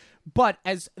that. But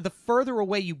as the further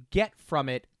away you get from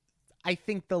it, I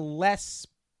think the less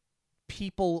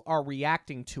people are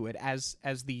reacting to it as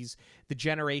the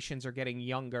generations are getting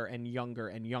younger and younger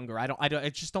and younger. I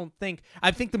just don't think.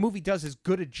 I think the movie does as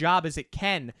good a job as it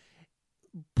can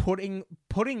putting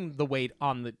the weight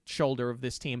on the shoulder of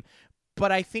this team.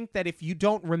 But I think that if you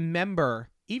don't remember,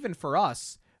 even for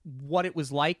us, what it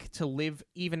was like to live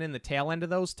even in the tail end of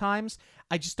those times,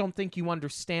 I just don't think you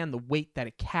understand the weight that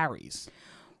it carries.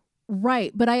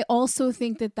 Right. But I also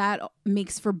think that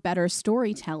makes for better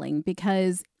storytelling,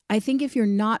 because I think if you're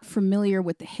not familiar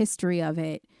with the history of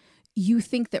it, you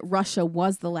think that Russia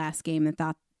was the last game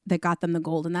that got them the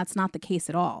gold, and that's not the case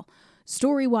at all.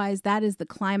 Story-wise, that is the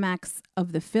climax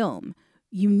of the film.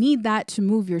 You need that to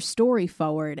move your story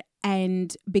forward,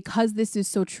 and because this is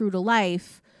so true to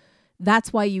life,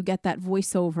 that's why you get that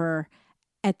voiceover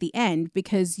at the end,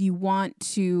 because you want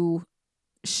to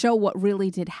show what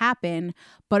really did happen.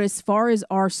 But as far as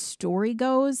our story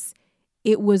goes,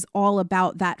 it was all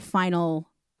about that final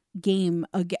game,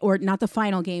 or not the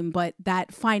final game, but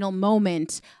that final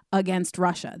moment against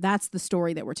Russia. That's the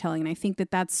story that we're telling. And I think that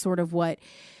that's sort of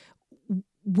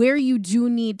where you do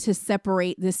need to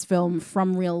separate this film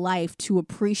from real life to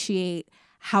appreciate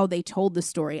how they told the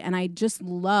story. And I just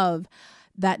love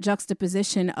that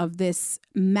juxtaposition of this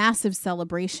massive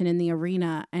celebration in the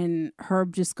arena, and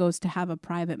Herb just goes to have a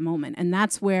private moment. And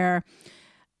that's where,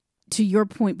 to your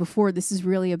point before, this is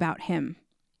really about him.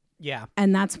 Yeah.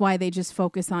 And that's why they just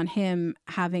focus on him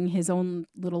having his own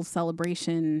little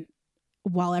celebration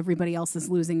while everybody else is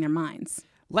losing their minds.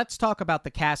 Let's talk about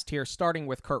the cast here, starting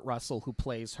with Kurt Russell, who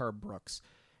plays Herb Brooks.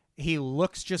 He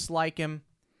looks just like him.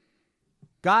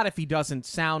 God, if he doesn't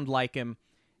sound like him.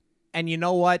 And you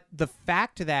know what?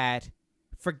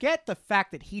 Forget the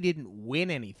fact that he didn't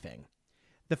win anything.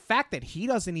 The fact that he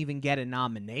doesn't even get a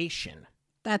nomination.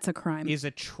 That's a crime. Is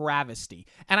a travesty.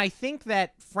 And I think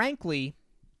that, frankly,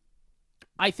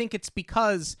 it's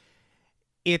because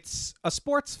it's a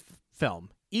sports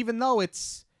film. Even though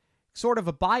it's sort of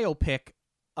a biopic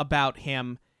about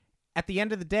him, at the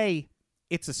end of the day,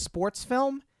 it's a sports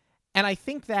film. And I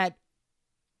think that,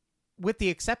 with the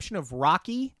exception of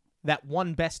Rocky, that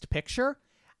won Best Picture,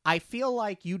 I feel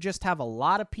like you just have a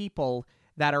lot of people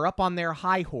that are up on their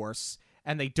high horse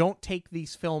and they don't take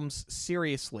these films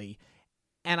seriously.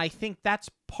 And I think that's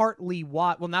partly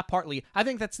why, well, not partly, I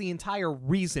think that's the entire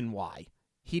reason why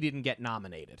he didn't get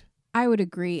nominated. I would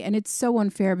agree. And it's so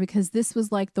unfair, because this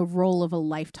was like the role of a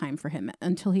lifetime for him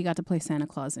until he got to play Santa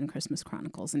Claus in Christmas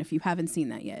Chronicles. And if you haven't seen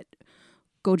that yet,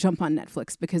 go jump on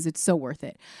Netflix, because it's so worth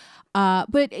it.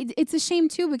 But it's a shame,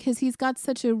 too, because he's got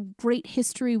such a great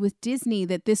history with Disney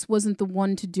that this wasn't the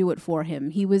one to do it for him.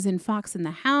 He was in Fox and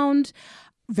the Hound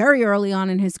very early on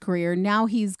in his career. Now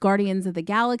he's Guardians of the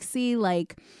Galaxy.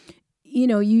 Like, you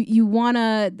know, you want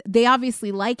to, they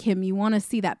obviously like him. You want to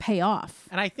see that pay off.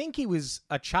 And I think he was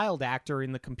a child actor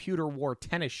in the Computer Wore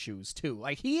Tennis Shoes, too.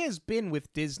 Like, he has been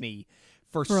with Disney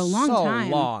for a long so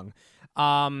time. long.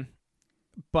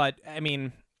 But I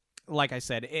mean, like I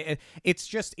said, it's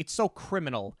so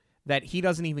criminal that he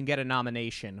doesn't even get a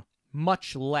nomination,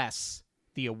 much less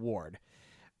the award.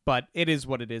 But it is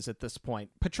what it is at this point.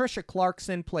 Patricia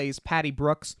Clarkson plays Patty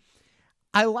Brooks.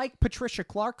 I like Patricia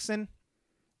Clarkson,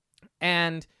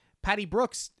 and Patty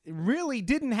Brooks really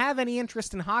didn't have any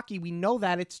interest in hockey. We know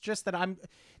that. It's just that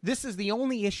this is the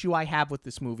only issue I have with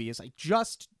this movie, is I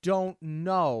just don't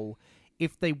know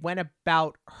if they went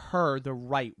about her the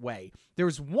right way.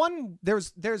 It's one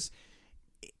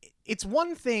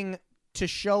thing to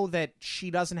show that she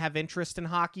doesn't have interest in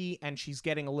hockey and she's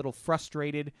getting a little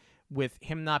frustrated with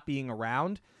him not being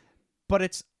around, but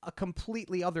it's a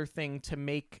completely other thing to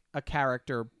make a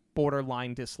character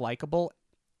borderline dislikable,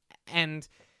 and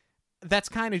that's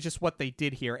kind of just what they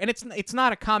did here. And it's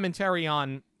not a commentary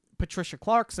on Patricia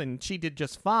Clarkson. She did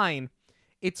just fine.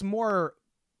 It's more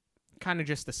kind of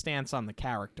just a stance on the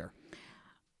character.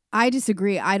 I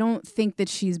disagree. I don't think that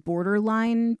she's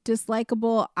borderline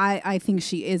dislikable. I think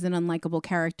she is an unlikable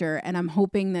character, and I'm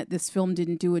hoping that this film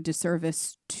didn't do a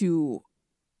disservice to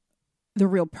the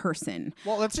real person.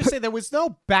 Well, let's just say there was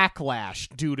no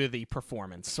backlash due to the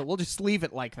performance, so we'll just leave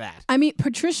it like that. I mean,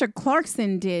 Patricia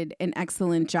Clarkson did an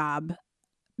excellent job,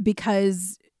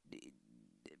 because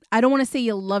I don't want to say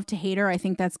you love to hate her. I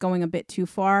think that's going a bit too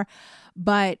far,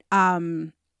 but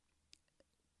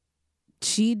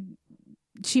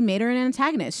she made her an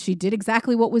antagonist. She did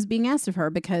exactly what was being asked of her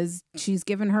because she's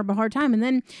given her a hard time. And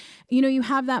then, you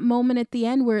have that moment at the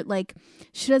end where like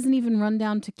she doesn't even run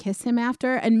down to kiss him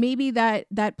after. And maybe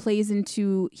that plays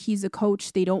into he's a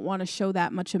coach. They don't want to show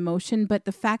that much emotion. But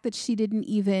the fact that she didn't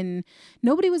even,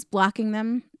 nobody was blocking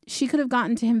them. She could have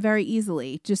gotten to him very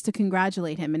easily just to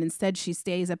congratulate him. And instead she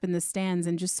stays up in the stands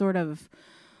and just sort of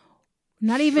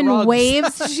not even shrugs.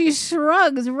 Waves. She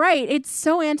shrugs. Right. It's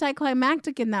so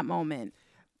anticlimactic in that moment.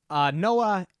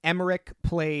 Noah Emmerich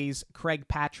plays Craig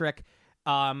Patrick.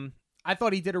 I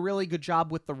thought he did a really good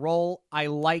job with the role. I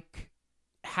like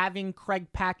having Craig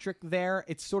Patrick there.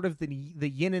 It's sort of the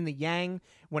yin and the yang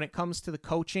when it comes to the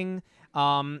coaching.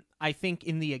 I think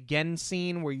in the again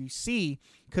scene where you see,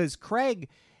 because Craig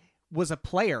was a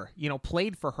player,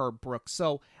 played for Herb Brooks.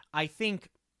 So I think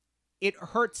it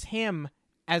hurts him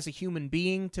as a human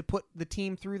being to put the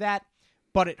team through that,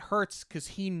 but it hurts because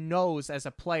he knows as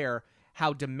a player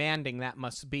how demanding that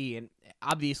must be, and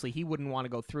obviously he wouldn't want to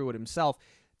go through it himself.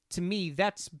 To me,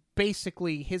 that's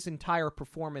basically his entire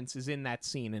performance is in that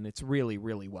scene, and it's really,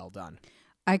 really well done.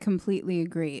 I completely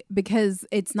agree, because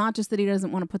it's not just that he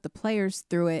doesn't want to put the players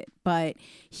through it, but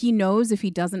he knows if he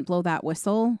doesn't blow that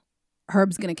whistle,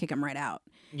 Herb's going to kick him right out.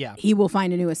 Yeah. He will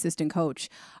find a new assistant coach.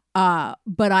 But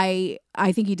I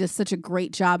think he does such a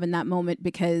great job in that moment,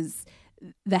 because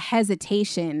the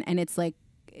hesitation, and it's like,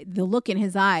 the look in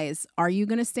his eyes, are you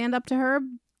going to stand up to Herb?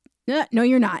 No,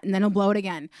 you're not. And then he'll blow it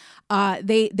again.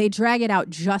 They drag it out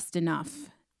just enough.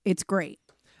 It's great.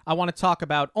 I want to talk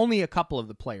about only a couple of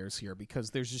the players here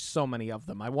because there's just so many of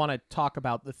them. I want to talk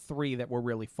about the three that we're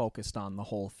really focused on the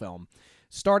whole film.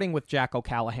 Starting with Jack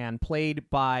O'Callahan, played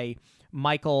by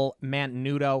Michael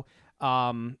Mantenuto.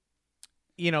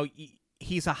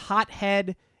 He's a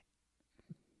hothead,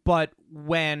 but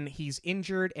when he's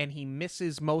injured and he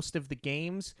misses most of the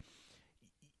games,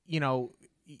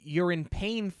 you're in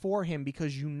pain for him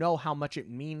because you know how much it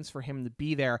means for him to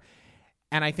be there.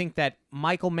 And I think that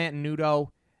Michael Mantenuto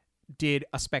did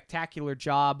a spectacular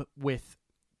job with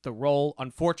the role.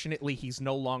 Unfortunately, he's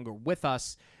no longer with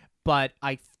us, but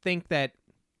I think that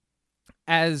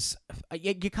as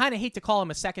you kind of hate to call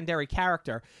him a secondary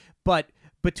character, but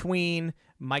between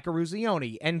Micah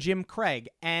Ruzioni and Jim Craig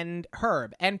and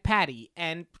Herb and Patty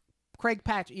and Craig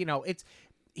Patrick,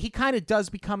 he kind of does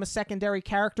become a secondary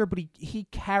character, but he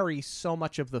carries so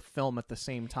much of the film at the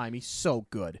same time. He's so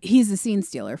good. He's a scene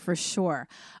stealer for sure.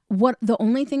 The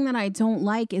only thing that I don't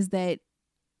like is that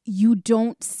you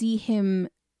don't see him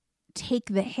take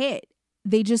the hit.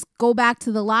 They just go back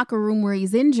to the locker room where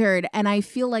he's injured, and I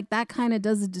feel like that kind of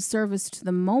does a disservice to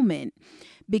the moment,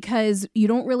 because you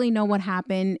don't really know what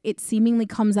happened. It seemingly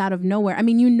comes out of nowhere. I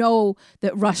mean, you know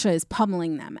that Russia is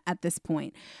pummeling them at this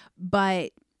point,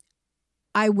 but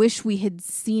I wish we had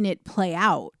seen it play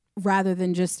out rather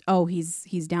than just,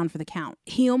 he's down for the count.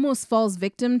 He almost falls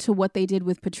victim to what they did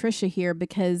with Patricia here,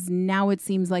 because now it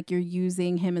seems like you're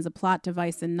using him as a plot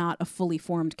device and not a fully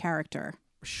formed character.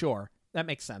 Sure, that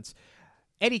makes sense.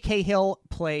 Eddie Cahill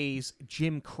plays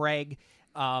Jim Craig,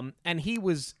 and he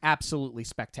was absolutely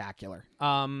spectacular.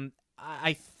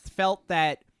 I felt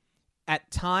that at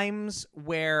times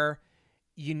where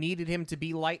you needed him to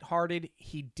be lighthearted.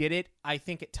 He did it. I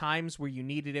think at times where you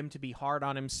needed him to be hard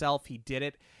on himself, he did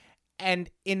it. And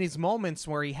in his moments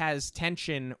where he has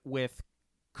tension with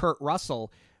Kurt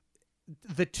Russell,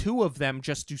 the two of them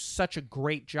just do such a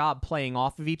great job playing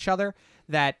off of each other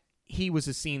that he was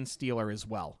a scene stealer as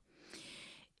well.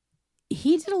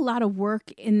 He did a lot of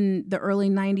work in the early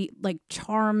 90s, like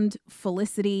Charmed,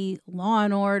 Felicity, Law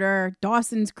and Order,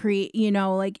 Dawson's Creek,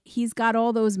 like he's got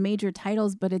all those major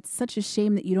titles, but it's such a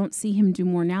shame that you don't see him do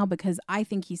more now because I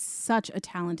think he's such a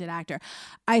talented actor.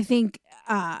 I think,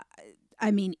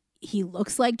 he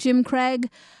looks like Jim Craig,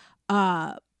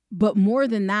 but more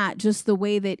than that, just the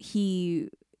way that he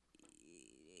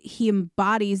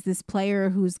embodies this player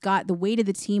who's got the weight of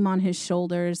the team on his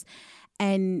shoulders.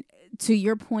 And to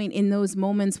your point, in those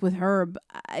moments with Herb,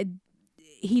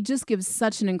 he just gives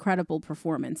such an incredible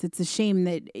performance. It's a shame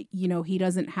that, he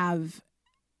doesn't have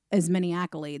as many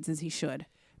accolades as he should.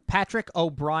 Patrick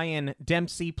O'Brien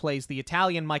Dempsey plays the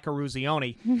Italian Mike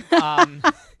Eruzione.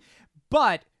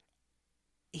 But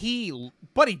he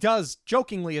does,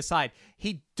 jokingly aside,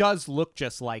 he does look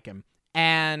just like him.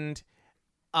 And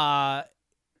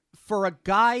for a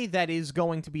guy that is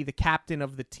going to be the captain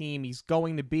of the team, he's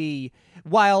going to be,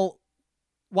 while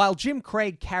Jim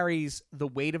Craig carries the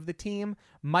weight of the team,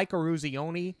 Mike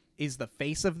Eruzione is the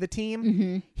face of the team.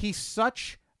 Mm-hmm. He's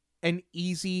such an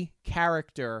easy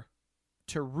character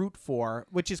to root for,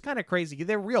 which is kind of crazy.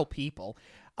 They're real people.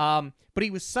 But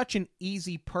he was such an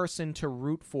easy person to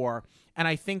root for. And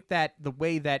I think that the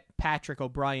way that Patrick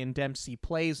O'Brien Dempsey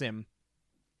plays him,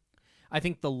 I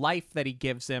think the life that he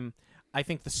gives him, I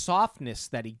think the softness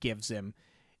that he gives him,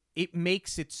 it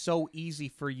makes it so easy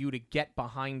for you to get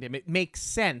behind him. It makes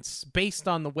sense based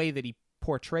on the way that he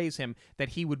portrays him that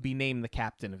he would be named the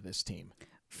captain of this team.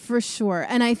 For sure.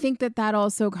 And I think that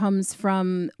also comes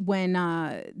from when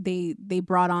they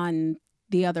brought on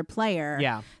the other player.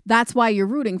 Yeah. That's why you're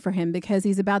rooting for him, because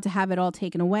he's about to have it all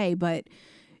taken away, but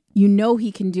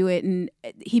he can do it. And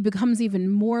he becomes even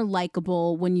more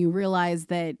likable when you realize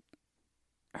that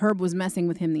Herb was messing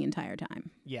with him the entire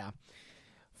time. Yeah.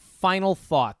 Final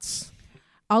thoughts.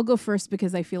 I'll go first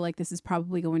because I feel like this is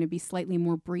probably going to be slightly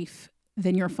more brief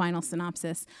than your final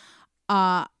synopsis.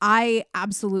 I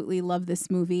absolutely love this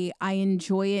movie. I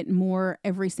enjoy it more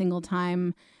every single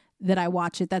time that I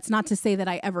watch it. That's not to say that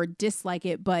I ever dislike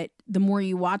it, but the more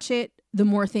you watch it, the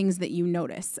more things that you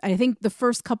notice. I think the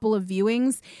first couple of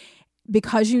viewings,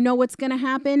 because you know what's going to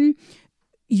happen,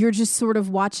 you're just sort of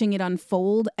watching it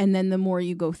unfold. And then the more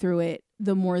you go through it,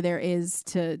 the more there is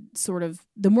to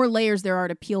the more layers there are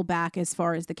to peel back as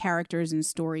far as the characters and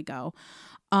story go.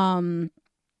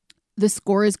 The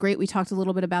score is great. We talked a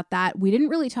little bit about that. We didn't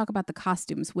really talk about the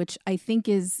costumes, which I think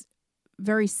is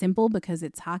very simple because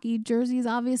it's hockey jerseys,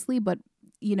 obviously, but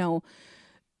you're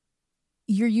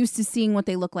used to seeing what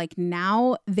they look like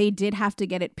now. They did have to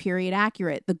get it period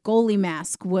accurate. The goalie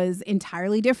mask was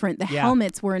entirely different. The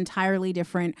helmets were entirely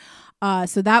different.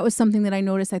 So that was something that I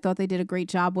noticed. I thought they did a great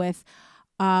job with.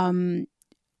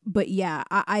 But yeah,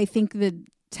 I think the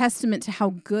testament to how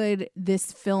good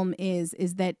this film is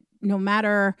that no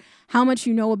matter how much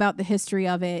you know about the history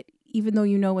of it, even though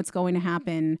you know what's going to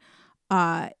happen,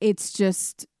 it's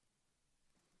just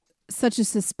such a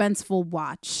suspenseful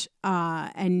watch.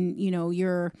 And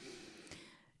your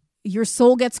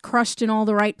soul gets crushed in all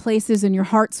the right places and your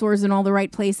heart soars in all the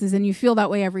right places, and you feel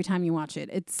that way every time you watch it.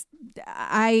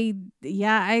 I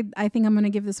think I'm going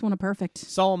to give this one a perfect.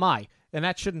 So am I. And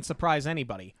that shouldn't surprise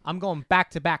anybody. I'm going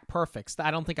back-to-back perfects.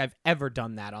 I don't think I've ever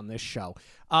done that on this show.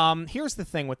 Here's the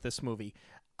thing with this movie.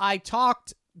 I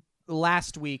talked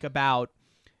last week about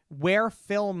where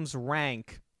films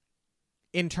rank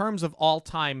in terms of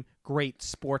all-time great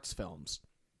sports films.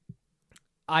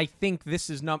 I think this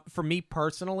is, for me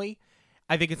personally,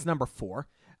 I think it's number 4.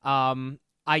 I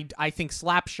think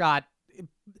Slapshot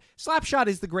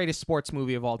is the greatest sports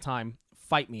movie of all time.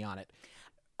 Fight me on it.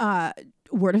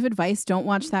 Word of advice, don't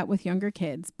watch that with younger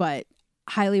kids, but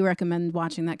highly recommend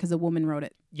watching that because a woman wrote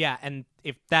it. Yeah, and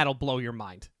if that'll blow your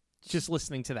mind, just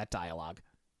listening to that dialogue.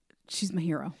 She's my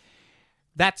hero.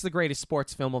 That's the greatest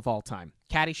sports film of all time.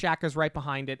 Caddyshack is right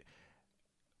behind it.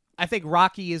 I think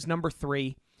Rocky is number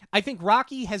 3. I think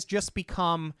Rocky has just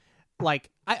become,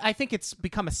 I think it's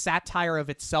become a satire of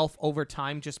itself over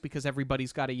time just because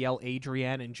everybody's got to yell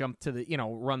Adrian and jump to the,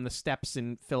 run the steps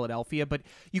in Philadelphia. But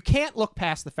you can't look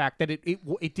past the fact that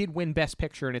it did win Best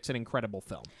Picture and it's an incredible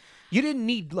film. You didn't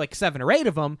need 7 or 8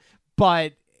 of them,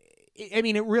 but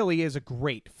it really is a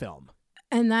great film.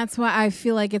 And that's why I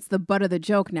feel like it's the butt of the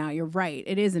joke now. You're right.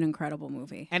 It is an incredible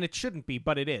movie. And it shouldn't be,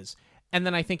 but it is. And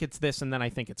then I think it's this, and then I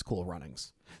think it's Cool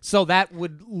Runnings. So that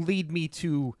would lead me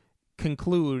to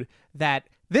conclude that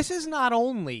this is not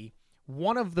only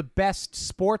one of the best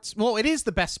sports... Well, it is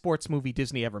the best sports movie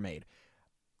Disney ever made.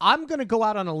 I'm going to go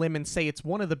out on a limb and say it's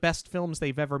one of the best films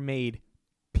they've ever made,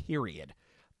 period.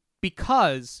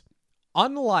 Because,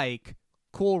 unlike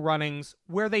Cool Runnings,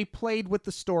 where they played with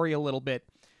the story a little bit,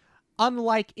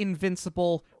 unlike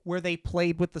Invincible, where they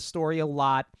played with the story a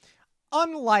lot,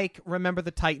 unlike Remember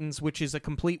the Titans, which is a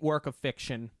complete work of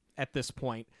fiction at this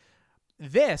point,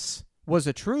 this was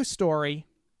a true story.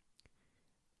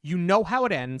 You know how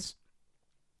it ends.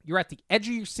 You're at the edge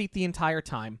of your seat the entire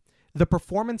time. The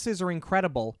performances are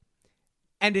incredible,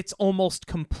 and it's almost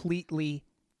completely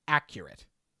accurate.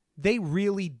 They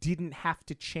really didn't have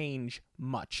to change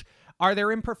much. Are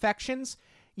there imperfections?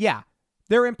 Yeah,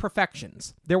 there are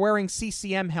imperfections. They're wearing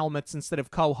CCM helmets instead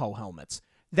of Coho helmets.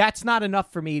 That's not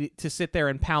enough for me to sit there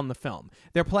and pound the film.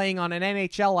 They're playing on an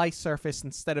NHL ice surface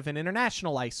instead of an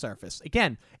international ice surface.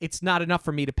 Again, it's not enough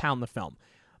for me to pound the film.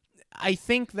 I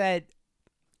think that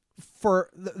for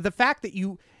the fact that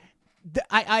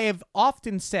I have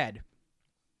often said,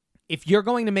 if you're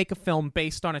going to make a film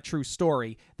based on a true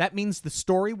story, that means the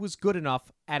story was good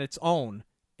enough at its own,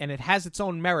 and it has its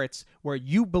own merits where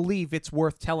you believe it's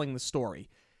worth telling the story.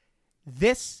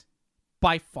 This,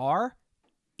 by far,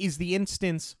 is the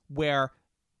instance where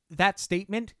that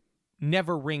statement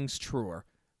never rings truer.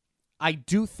 I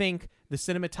do think the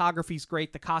cinematography's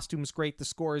great, the costume's great, the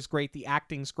score is great, the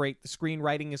acting's great, the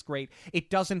screenwriting is great. It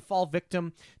doesn't fall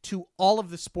victim to all of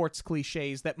the sports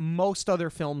cliches that most other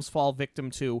films fall victim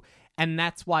to, and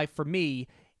that's why, for me,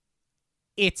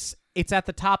 it's at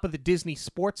the top of the Disney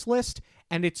sports list,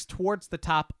 and it's towards the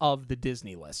top of the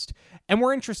Disney list. And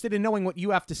we're interested in knowing what you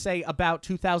have to say about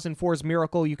 2004's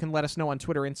Miracle. You can let us know on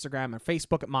Twitter, Instagram, and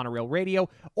Facebook at Monorail Radio,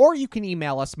 or you can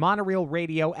email us,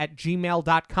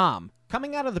 monorailradio@gmail.com.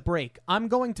 Coming out of the break, I'm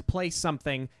going to play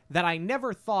something that I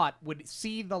never thought would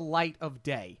see the light of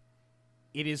day.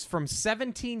 It is from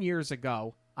 17 years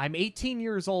ago. I'm 18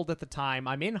 years old at the time.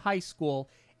 I'm in high school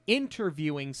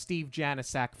interviewing Steve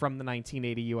Janicek from the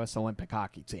 1980 U.S. Olympic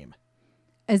hockey team.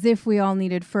 As if we all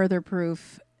needed further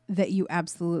proof that you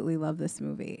absolutely love this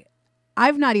movie.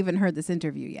 I've not even heard this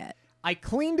interview yet. I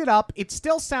cleaned it up. It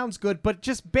still sounds good, but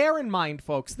just bear in mind,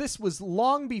 folks, this was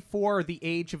long before the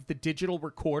age of the digital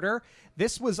recorder.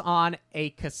 This was on a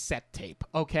cassette tape,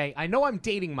 okay? I know I'm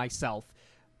dating myself,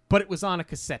 but it was on a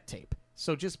cassette tape.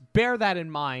 So just bear that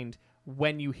in mind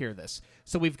when you hear this.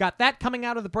 So we've got that coming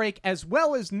out of the break, as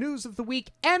well as news of the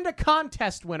week and a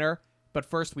contest winner. But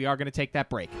first, we are going to take that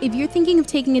break. If you're thinking of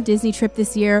taking a Disney trip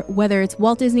this year, whether it's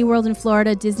Walt Disney World in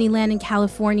Florida, Disneyland in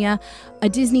California, a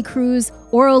Disney cruise,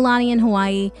 or Aulani in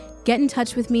Hawaii, get in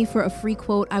touch with me for a free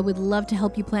quote. I would love to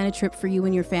help you plan a trip for you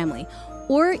and your family.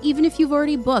 Or even if you've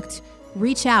already booked,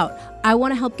 reach out. I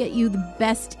want to help get you the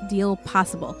best deal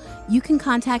possible. You can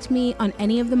contact me on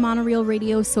any of the Monorail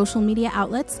Radio social media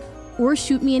outlets, or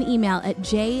shoot me an email at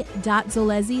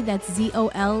j.zolezzi, that's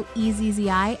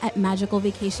Zolezzi, at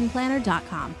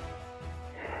magicalvacationplanner.com.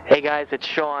 Hey guys, it's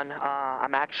Sean.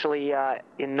 I'm actually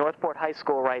in Northport High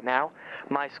School right now,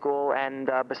 my school, and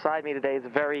beside me today is a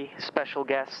very special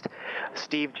guest,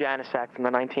 Steve Janicek from the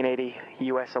 1980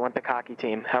 U.S. Olympic hockey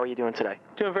team. How are you doing today?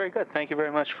 Doing very good. Thank you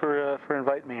very much for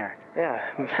inviting me here.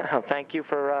 Yeah, thank you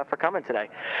for coming today.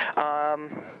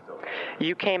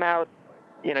 You came out,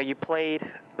 you played,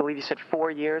 I believe you said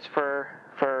 4 years for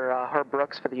Herb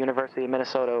Brooks for the University of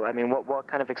Minnesota. I mean, what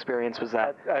kind of experience was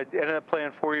that? I ended up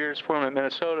playing 4 years for him at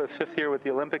Minnesota, 5th year with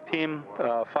the Olympic team,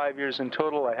 5 years in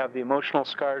total. I have the emotional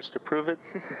scars to prove it.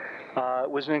 It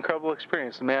was an incredible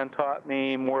experience. The man taught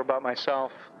me more about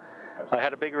myself. I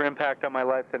had a bigger impact on my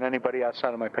life than anybody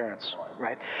outside of my parents.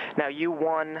 Right. Now, you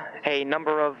won a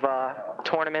number of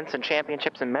tournaments and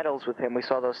championships and medals with him. We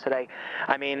saw those today.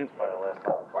 I mean,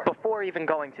 before even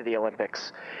going to the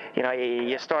Olympics,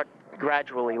 you start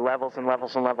gradually, levels and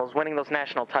levels and levels, winning those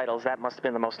national titles. That must have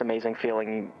been the most amazing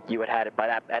feeling you had at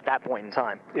that point in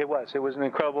time. It was an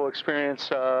incredible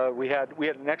experience. We had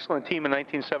an excellent team in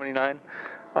 1979.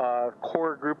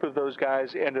 Core group of those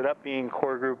guys ended up being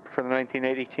core group for the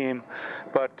 1980 team,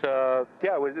 but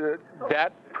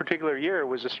that particular year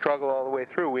was a struggle all the way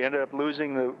through. We ended up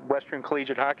losing the Western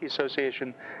Collegiate Hockey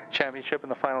Association championship in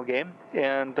the final game,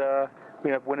 and we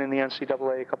ended up winning the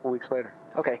NCAA a couple weeks later.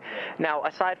 Okay. Now,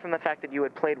 aside from the fact that you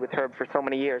had played with Herb for so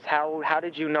many years, how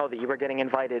did you know that you were getting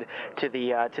invited to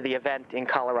the event in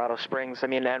Colorado Springs? I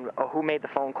mean, and who made the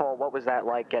phone call? What was that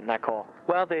like, getting that call?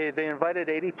 Well, they invited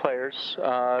 80 players,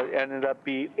 ended up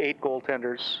being 8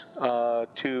 goaltenders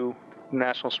to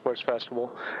National Sports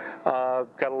Festival.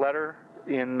 Got a letter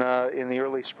in the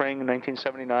early spring in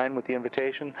 1979 with the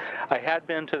invitation. I had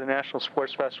been to the National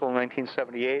Sports Festival in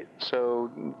 1978,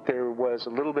 so there was a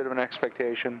little bit of an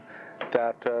expectation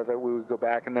that we would go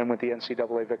back, and then with the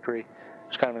NCAA victory,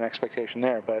 there's kind of an expectation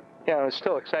there. But yeah, it was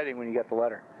still exciting when you get the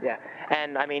letter. Yeah,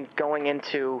 and I mean, going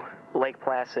into Lake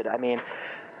Placid, I mean,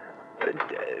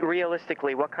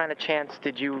 realistically, what kind of chance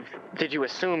did you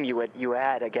assume you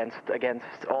had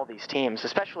against all these teams,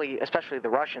 especially the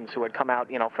Russians who had come out,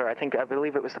 for I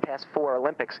believe it was the past 4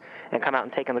 Olympics and come out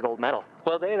and taken the gold medal?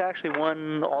 Well, they had actually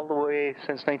won all the way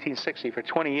since 1960 for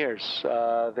 20 years.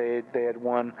 They had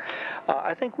won.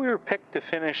 I think we were picked to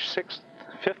finish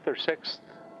 5th or 6th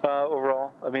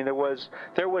overall. I mean, there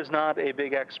was not a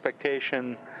big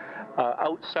expectation.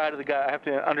 Outside of the guy, I have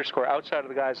to underscore, outside of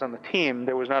the guys on the team,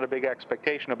 there was not a big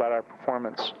expectation about our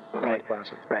performance in Lake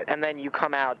Placid. Right. And then you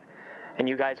come out and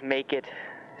you guys make it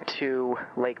to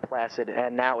Lake Placid,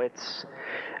 and now it's,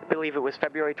 I believe it was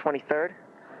February 23rd?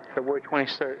 February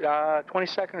 23rd,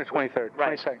 22nd or 23rd?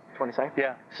 Right. 22nd.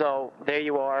 Yeah. So there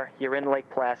you are, you're in Lake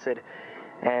Placid,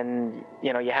 and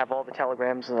you have all the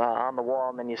telegrams on the wall,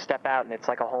 and then you step out and it's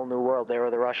like a whole new world. There were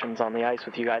the Russians on the ice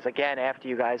with you guys again after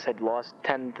you guys had lost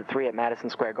 10-3 at Madison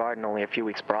Square Garden only a few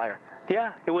weeks prior.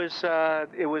 Yeah, it was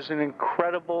an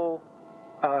incredible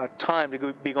time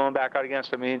to be going back out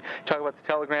against them. I mean, talk about the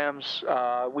telegrams.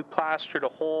 We plastered a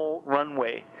whole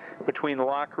runway between the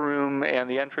locker room and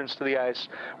the entrance to the ice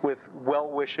with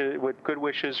good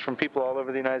wishes from people all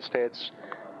over the United States.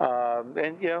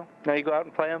 And now you go out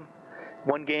and play them.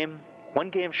 One game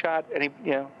shot, and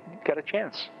got a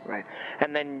chance. Right.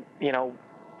 And then,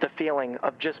 the feeling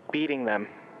of just beating them,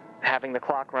 having the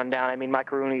clock run down. I mean,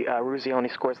 Mike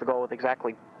Ruzioni scores the goal with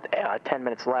exactly 10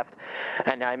 minutes left.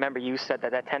 And I remember you said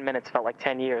that 10 minutes felt like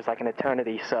 10 years, like an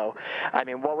eternity. So, I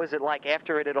mean, what was it like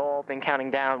after it had all been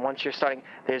counting down? Once you're starting,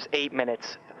 there's 8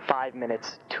 minutes, 5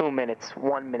 minutes, 2 minutes,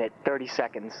 1 minute, 30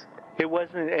 seconds. It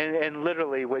wasn't, and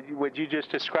literally what you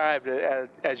just described,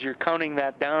 as you're counting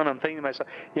that down, I'm thinking to myself,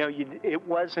 it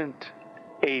wasn't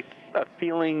a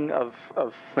feeling of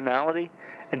finality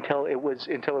until it was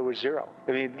 0.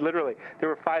 I mean, literally, there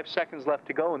were 5 seconds left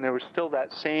to go, and there was still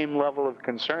that same level of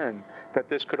concern that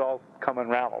this could all come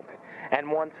unraveled. And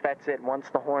once that's it, once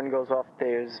the horn goes off,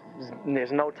 there's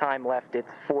no time left. It's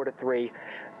 4-3.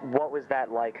 What was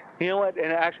that like? You know what?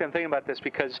 And actually, I'm thinking about this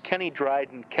because Kenny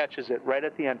Dryden catches it right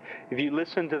at the end. If you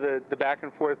listen to the back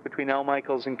and forth between Al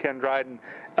Michaels and Ken Dryden,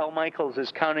 Al Michaels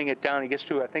is counting it down. He gets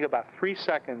to, I think, about 3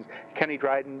 seconds. Kenny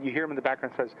Dryden, you hear him in the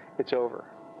background, says, "It's over."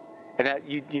 And that,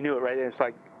 you knew it, right? And it's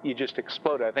like you just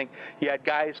exploded. I think you had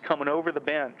guys coming over the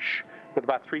bench with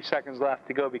about 3 seconds left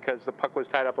to go because the puck was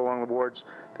tied up along the boards.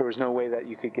 There was no way that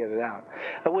you could get it out.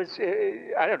 It was,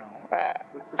 I don't know.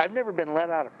 I've never been let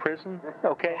out of prison,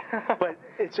 okay? But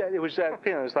it was that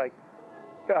feeling. It was like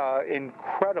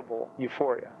incredible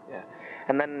euphoria. Yeah.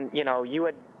 And then,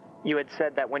 you had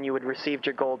said that when you had received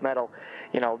your gold medal,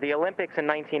 the Olympics in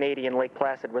 1980 in Lake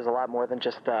Placid was a lot more than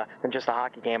just a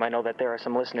hockey game. I know that there are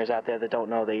some listeners out there that don't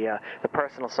know the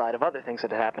personal side of other things that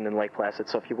had happened in Lake Placid.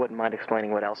 So if you wouldn't mind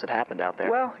explaining what else had happened out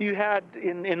there. Well, you had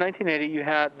in 1980 you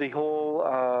had the whole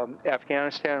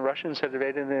Afghanistan. Russians had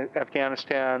invaded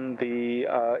Afghanistan.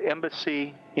 The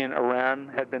embassy in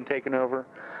Iran had been taken over.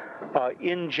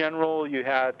 In general, you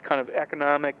had kind of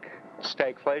economic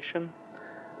stagflation.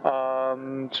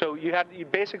 So you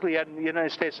basically had the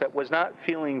United States that was not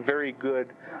feeling very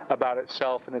good about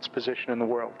itself and its position in the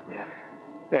world. Yeah.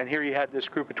 And here you had this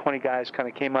group of 20 guys kind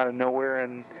of came out of nowhere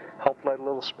and helped light a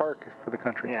little spark for the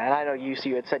country. Yeah, and I know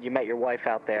you had said you met your wife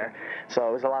out there, so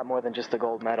it was a lot more than just a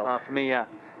gold medal. For me, yeah.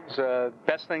 It was the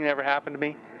best thing that ever happened to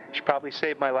me. She probably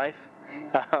saved my life.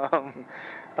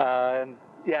 And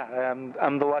yeah,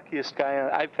 I'm the luckiest guy.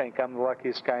 I think I'm the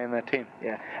luckiest guy in that team.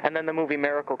 Yeah, and then the movie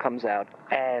Miracle comes out,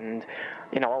 and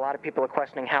a lot of people are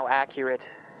questioning how accurate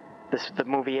the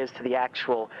movie is to the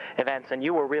actual events, and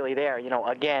you were really there.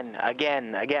 Again.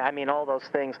 I mean, all those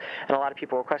things, and a lot of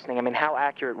people were questioning. I mean, how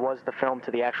accurate was the film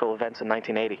to the actual events in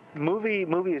 1980?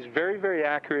 Movie is very, very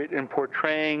accurate in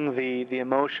portraying the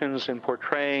emotions and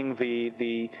portraying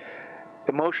the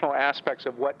emotional aspects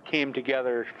of what came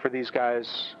together for these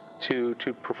guys to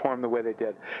perform the way they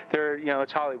did.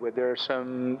 It's Hollywood. There's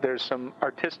some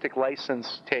artistic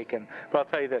license taken. But I'll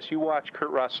tell you this: you watch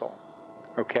Kurt Russell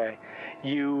Okay,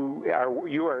 you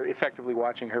are effectively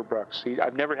watching Herb Brooks.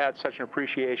 I've never had such an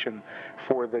appreciation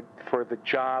for the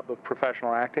job of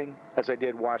professional acting as I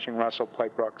did watching Russell play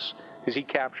Brooks, because he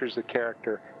captures the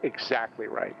character exactly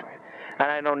right. And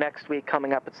I know next week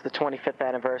coming up, it's the 25th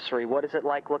anniversary. What is it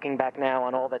like looking back now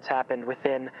on all that's happened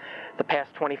within the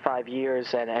past 25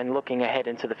 years and looking ahead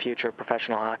into the future of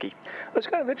professional hockey? It's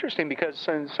kind of interesting because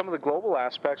in some of the global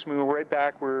aspects, I mean, we're right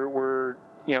back, we're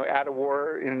at a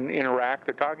war in Iraq.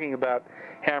 They're talking about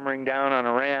hammering down on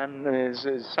Iran. As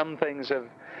some things have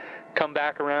come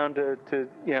back around to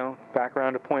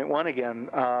point one again.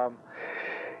 There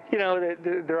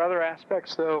are other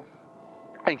aspects, though.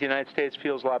 I think the United States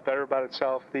feels a lot better about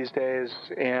itself these days,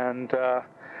 and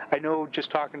I know just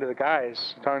talking to the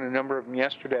guys, talking to a number of them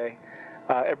yesterday,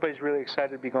 everybody's really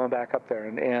excited to be going back up there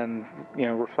and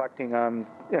reflecting on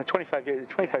 25 years.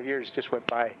 25 years just went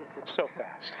by so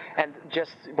fast. And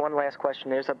just one last question: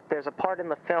 there's a part in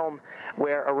the film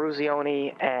where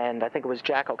Eruzione and I think it was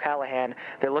Jack O'Callahan,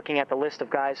 they're looking at the list of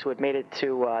guys who had made it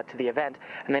to the event,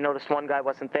 and they noticed one guy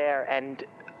wasn't there, and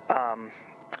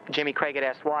Jimmy Craig had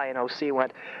asked why, and OC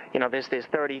went, there's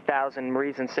 30,000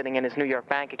 reasons sitting in his New York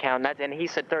bank account, and he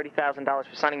said $30,000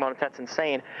 for signing bonus. That's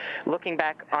insane. Looking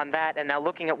back on that, and now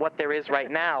looking at what there is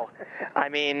right now, I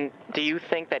mean, do you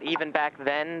think that even back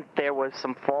then there was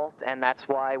some fault, and that's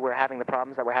why we're having the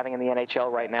problems that we're having in the NHL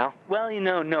right now? Well,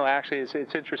 no, actually,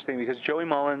 it's interesting because Joey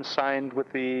Mullins signed with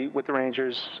the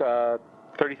Rangers.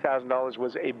 $30,000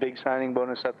 was a big signing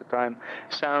bonus at the time.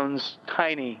 Sounds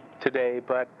tiny today,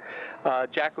 but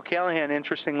Jack O'Callahan,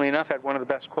 interestingly enough, had one of the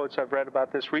best quotes I've read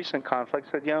about this recent conflict.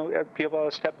 Said, people ought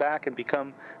to step back and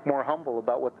become more humble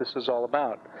about what this is all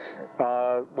about.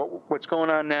 What's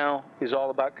going on now is all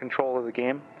about control of the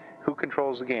game. Who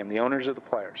controls the game? The owners or the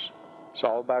players? It's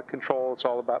all about control. It's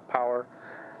all about power.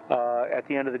 At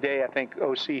the end of the day, I think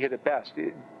OC hit it best.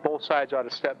 Both sides ought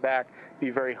to step back, be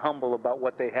very humble about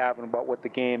what they have and about what the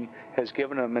game has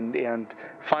given them, and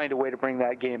find a way to bring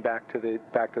that game back to the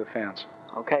fans.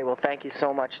 Okay, well, thank you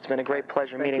so much. It's been a great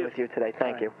pleasure meeting with you today.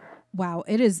 Thank you. Wow,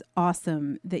 it is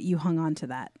awesome that you hung on to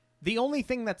that. The only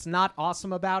thing that's not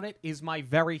awesome about it is my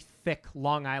very thick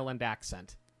Long Island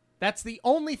accent. That's the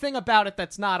only thing about it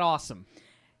that's not awesome.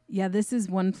 Yeah, this is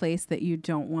one place that you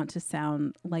don't want to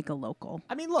sound like a local.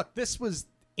 I mean, look, this was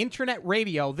internet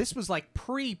radio. This was like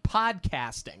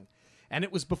pre-podcasting. And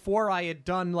it was before I had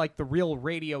done like the real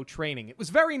radio training. It was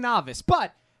very novice,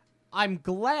 but I'm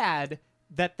glad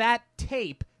that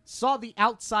tape saw the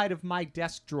outside of my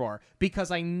desk drawer because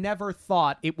I never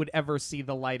thought it would ever see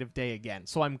the light of day again.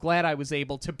 So I'm glad I was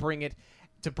able to bring it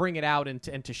out and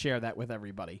to share that with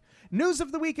everybody. News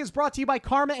of the week is brought to you by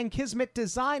Karma and Kismet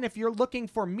Design. If you're looking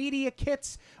for media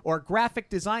kits or graphic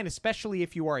design, especially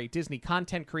if you are a Disney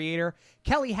content creator,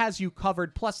 Kelly has you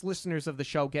covered. Plus, listeners of the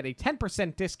show get a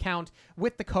 10% discount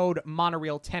with the code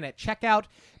Monorail10 at checkout.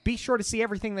 Be sure to see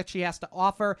everything that she has to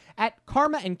offer at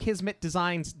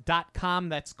karmaandkismetdesigns.com.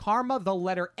 That's Karma, the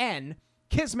letter N,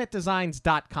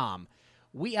 kismetdesigns.com.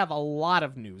 We have a lot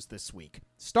of news this week,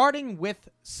 starting with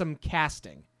some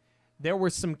casting. There were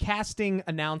some casting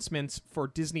announcements for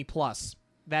Disney Plus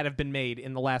that have been made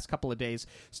in the last couple of days,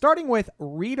 starting with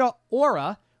Rita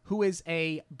Ora, who is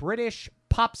a British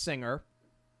pop singer.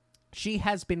 She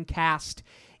has been cast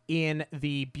in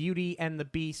the Beauty and the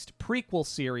Beast prequel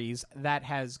series that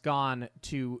is going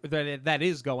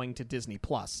to Disney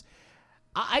Plus.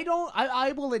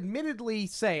 I will admittedly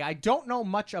say I don't know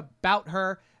much about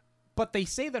her, but they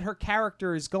say that her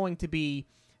character is going to be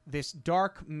this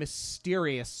dark,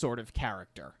 mysterious sort of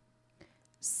character.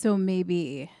 So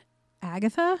maybe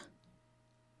Agatha?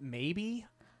 Maybe?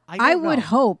 I would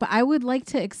hope. I would like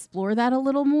to explore that a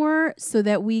little more so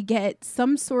that we get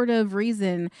some sort of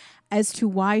reason as to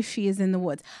why she is in the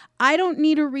woods. I don't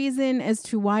need a reason as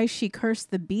to why she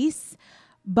cursed the beasts,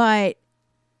 but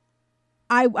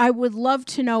I would love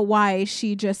to know why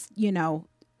she just,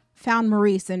 found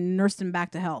Maurice and nursed him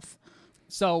back to health.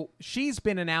 So she's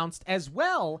been announced, as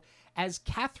well as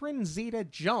Catherine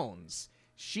Zeta-Jones.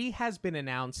 She has been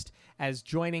announced as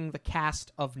joining the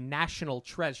cast of National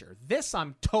Treasure. This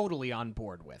I'm totally on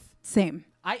board with. Same.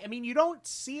 I mean, you don't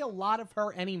see a lot of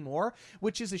her anymore,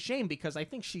 which is a shame because I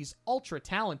think she's ultra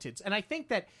talented. And I think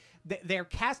that they're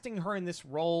casting her in this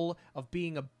role of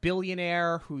being a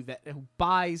billionaire who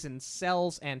buys and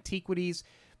sells antiquities.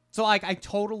 So I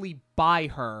totally buy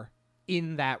her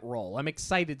in that role. I'm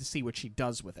excited to see what she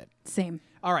does with it. Same.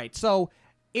 All right, so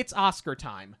it's Oscar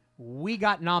time. We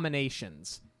got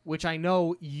nominations, which I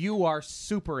know you are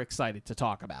super excited to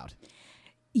talk about.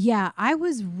 Yeah, I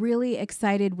was really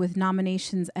excited with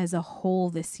nominations as a whole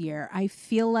this year. I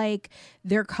feel like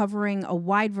they're covering a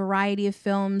wide variety of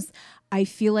films. I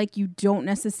feel like you don't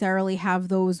necessarily have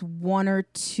those one or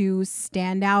two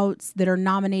standouts that are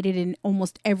nominated in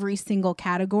almost every single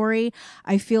category.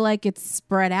 I feel like it's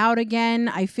spread out again.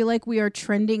 I feel like we are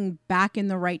trending back in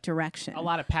the right direction. A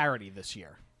lot of parity this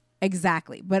year.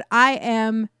 Exactly. But I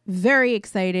am very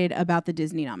excited about the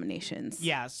Disney nominations.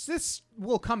 Yes, this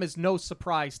will come as no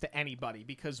surprise to anybody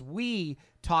because we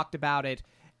talked about it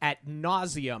at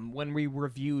nauseum when we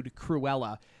reviewed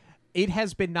Cruella. It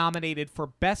has been nominated for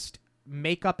Best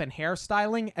Makeup and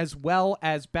Hairstyling as well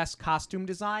as Best Costume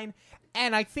Design.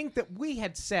 And I think that we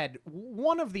had said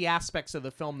one of the aspects of the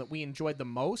film that we enjoyed the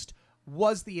most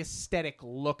was the aesthetic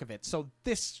look of it. So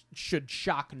this should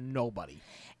shock nobody.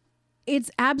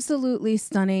 It's absolutely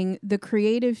stunning. The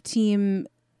creative team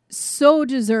so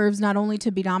deserves not only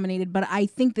to be nominated, but I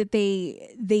think that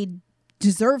they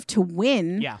deserve to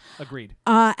win. Yeah, agreed.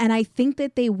 And I think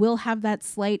that they will have that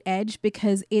slight edge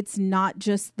because it's not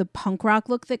just the punk rock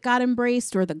look that got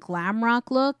embraced or the glam rock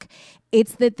look.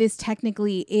 It's that this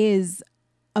technically is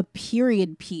a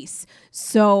period piece.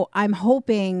 So I'm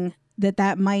hoping that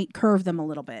that might curve them a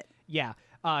little bit. Yeah.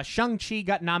 Shang-Chi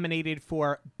got nominated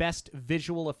for Best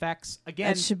Visual Effects.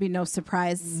 Again, that should be no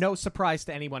surprise. No surprise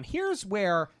to anyone. Here's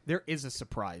where there is a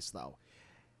surprise, though.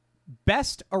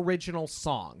 Best Original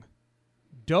Song.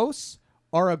 Dos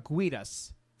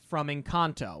Oruguitas from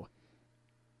Encanto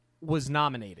was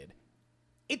nominated.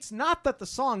 It's not that the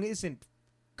song isn't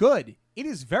good. It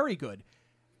is very good.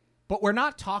 But we're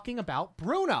not talking about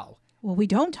Bruno. Well, we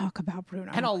don't talk about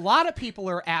Bruno. And a lot of people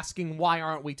are asking, why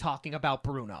aren't we talking about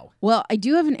Bruno? Well, I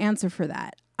do have an answer for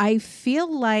that. I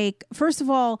feel like, first of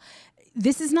all,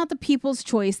 this is not the people's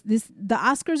choice. The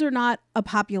Oscars are not a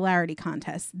popularity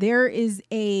contest. There is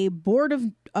a board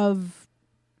of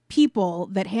people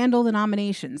that handle the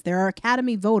nominations. There are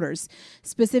Academy voters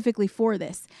specifically for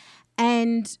this.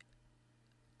 And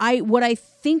what I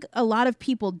think a lot of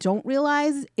people don't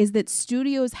realize is that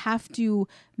studios have to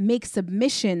make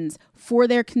submissions for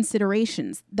their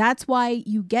considerations. That's why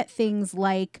you get things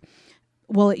like,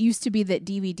 well, it used to be that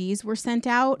DVDs were sent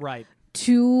out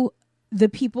to the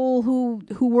people who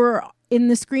were in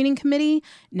the screening committee.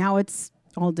 Now it's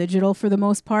all digital for the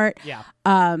most part. Yeah.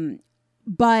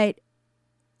 But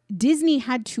Disney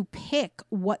had to pick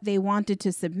what they wanted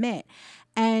to submit.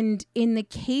 And in the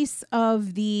case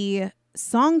of the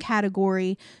song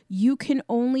category, you can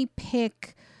only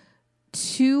pick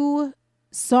 2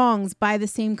 songs by the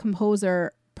same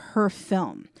composer per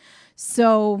film.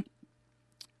 So,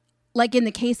 like in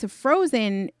the case of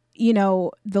Frozen, you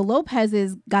know, the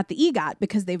Lopez's got the EGOT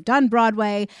because they've done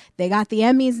Broadway. They got the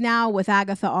Emmys now with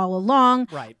Agatha All Along.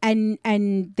 Right.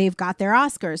 And they've got their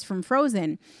Oscars from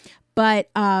Frozen. But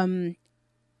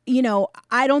you know,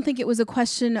 I don't think it was a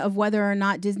question of whether or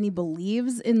not Disney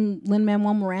believes in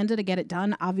Lin-Manuel Miranda to get it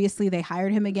done. Obviously, they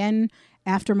hired him again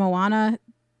after Moana.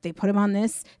 They put him on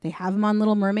this. They have him on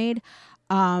Little Mermaid.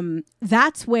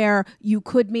 That's where you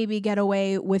could maybe get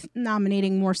away with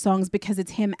nominating more songs because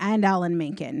it's him and Alan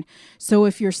Menken. So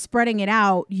if you're spreading it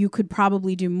out, you could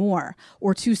probably do more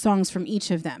or 2 songs from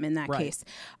each of them in that case.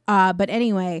 But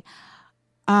anyway,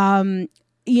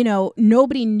 you know,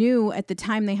 nobody knew at the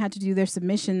time they had to do their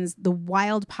submissions the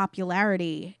wild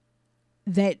popularity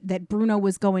that Bruno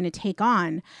was going to take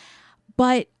on.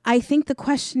 But I think the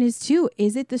question is, too,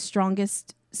 is it the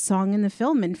strongest song in the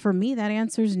film? And for me, that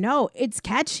answer is no. It's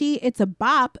catchy. It's a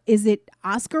bop. Is it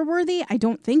Oscar worthy? I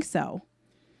don't think so.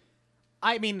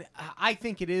 I mean, I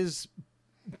think it is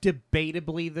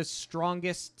debatably the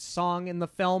strongest song in the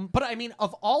film. But I mean,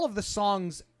 of all of the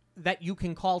songs that you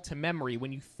can call to memory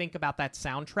when you think about that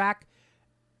soundtrack,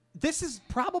 this is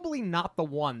probably not the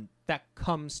one that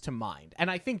comes to mind.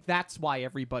 And I think that's why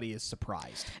everybody is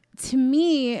surprised. To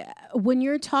me, when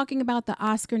you're talking about the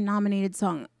Oscar-nominated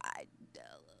song,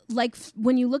 like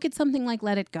when you look at something like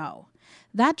Let It Go,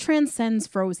 that transcends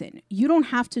Frozen. You don't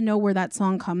have to know where that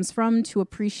song comes from to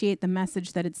appreciate the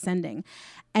message that it's sending.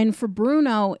 And for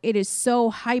Bruno, it is so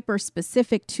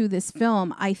hyper-specific to this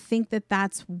film. I think that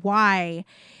that's why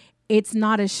it's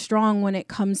not as strong when it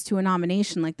comes to a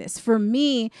nomination like this. For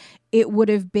me, it would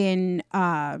have been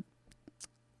Waiting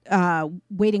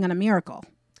on a Miracle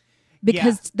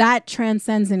because that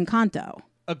transcends Encanto.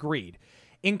 Agreed.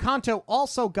 Encanto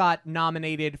also got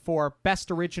nominated for Best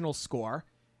Original Score.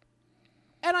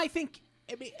 And I think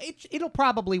it'll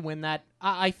probably win that.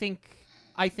 I think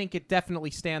it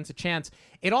definitely stands a chance.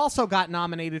 It also got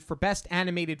nominated for Best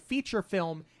Animated Feature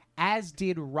Film, as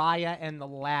did Raya and the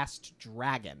Last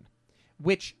Dragon,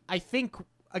 which I think,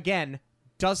 again,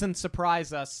 doesn't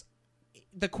surprise us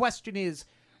the question is,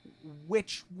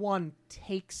 which one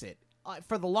takes it?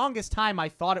 For the longest time, I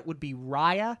thought it would be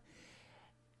Raya,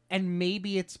 and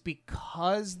maybe it's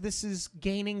because this is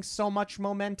gaining so much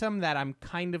momentum that I'm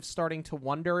kind of starting to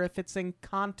wonder if it's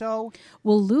Encanto.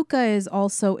 Well, Luca is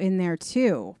also in there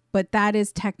too, but that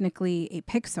is technically a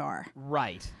Pixar.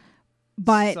 Right.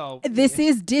 But So, this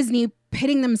is Disney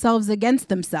pitting themselves against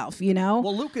themselves, you know?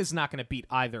 Well, Luca's not going to beat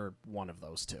either one of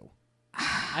those two.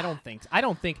 I don't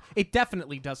think it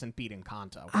definitely doesn't beat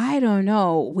Encanto. I don't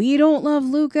know. We don't love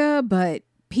Luca, but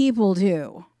people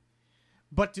do.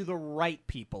 But do the right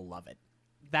people love it?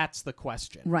 That's the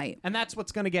question. Right. And that's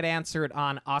what's going to get answered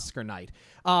on Oscar night.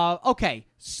 Okay,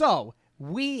 so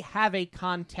we have a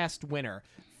contest winner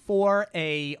for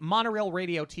a Monorail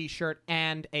Radio t-shirt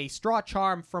and a straw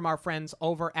charm from our friends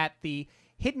over at the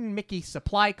Hidden Mickey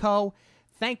Supply Co.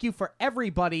 Thank you for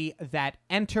everybody that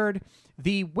entered.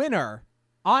 The winner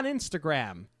on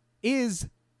Instagram is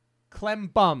Clem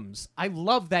Bums. I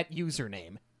love that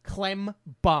username, Clem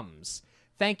Bums.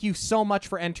 Thank you so much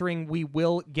for entering. We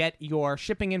will get your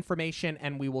shipping information,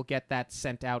 and we will get that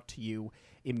sent out to you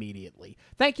immediately.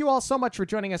 Thank you all so much for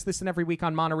joining us this and every week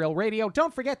on Monorail Radio.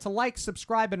 Don't forget to like,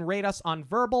 subscribe, and rate us on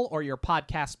Verbal or your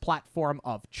podcast platform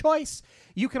of choice.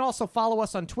 You can also follow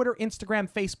us on Twitter,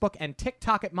 Instagram, Facebook, and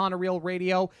TikTok at Monorail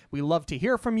Radio. We love to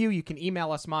hear from you. You can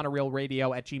email us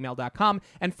monorailradio@gmail.com.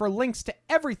 And for links to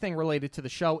everything related to the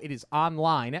show, it is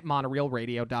online at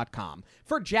monorailradio.com.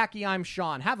 For Jackie, I'm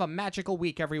Sean. Have a magical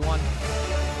week, everyone.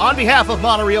 On behalf of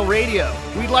Monorail Radio,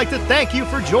 we'd like to thank you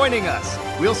for joining us.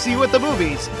 We'll see you at the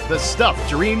movies, the stuff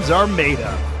dreams are made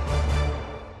of.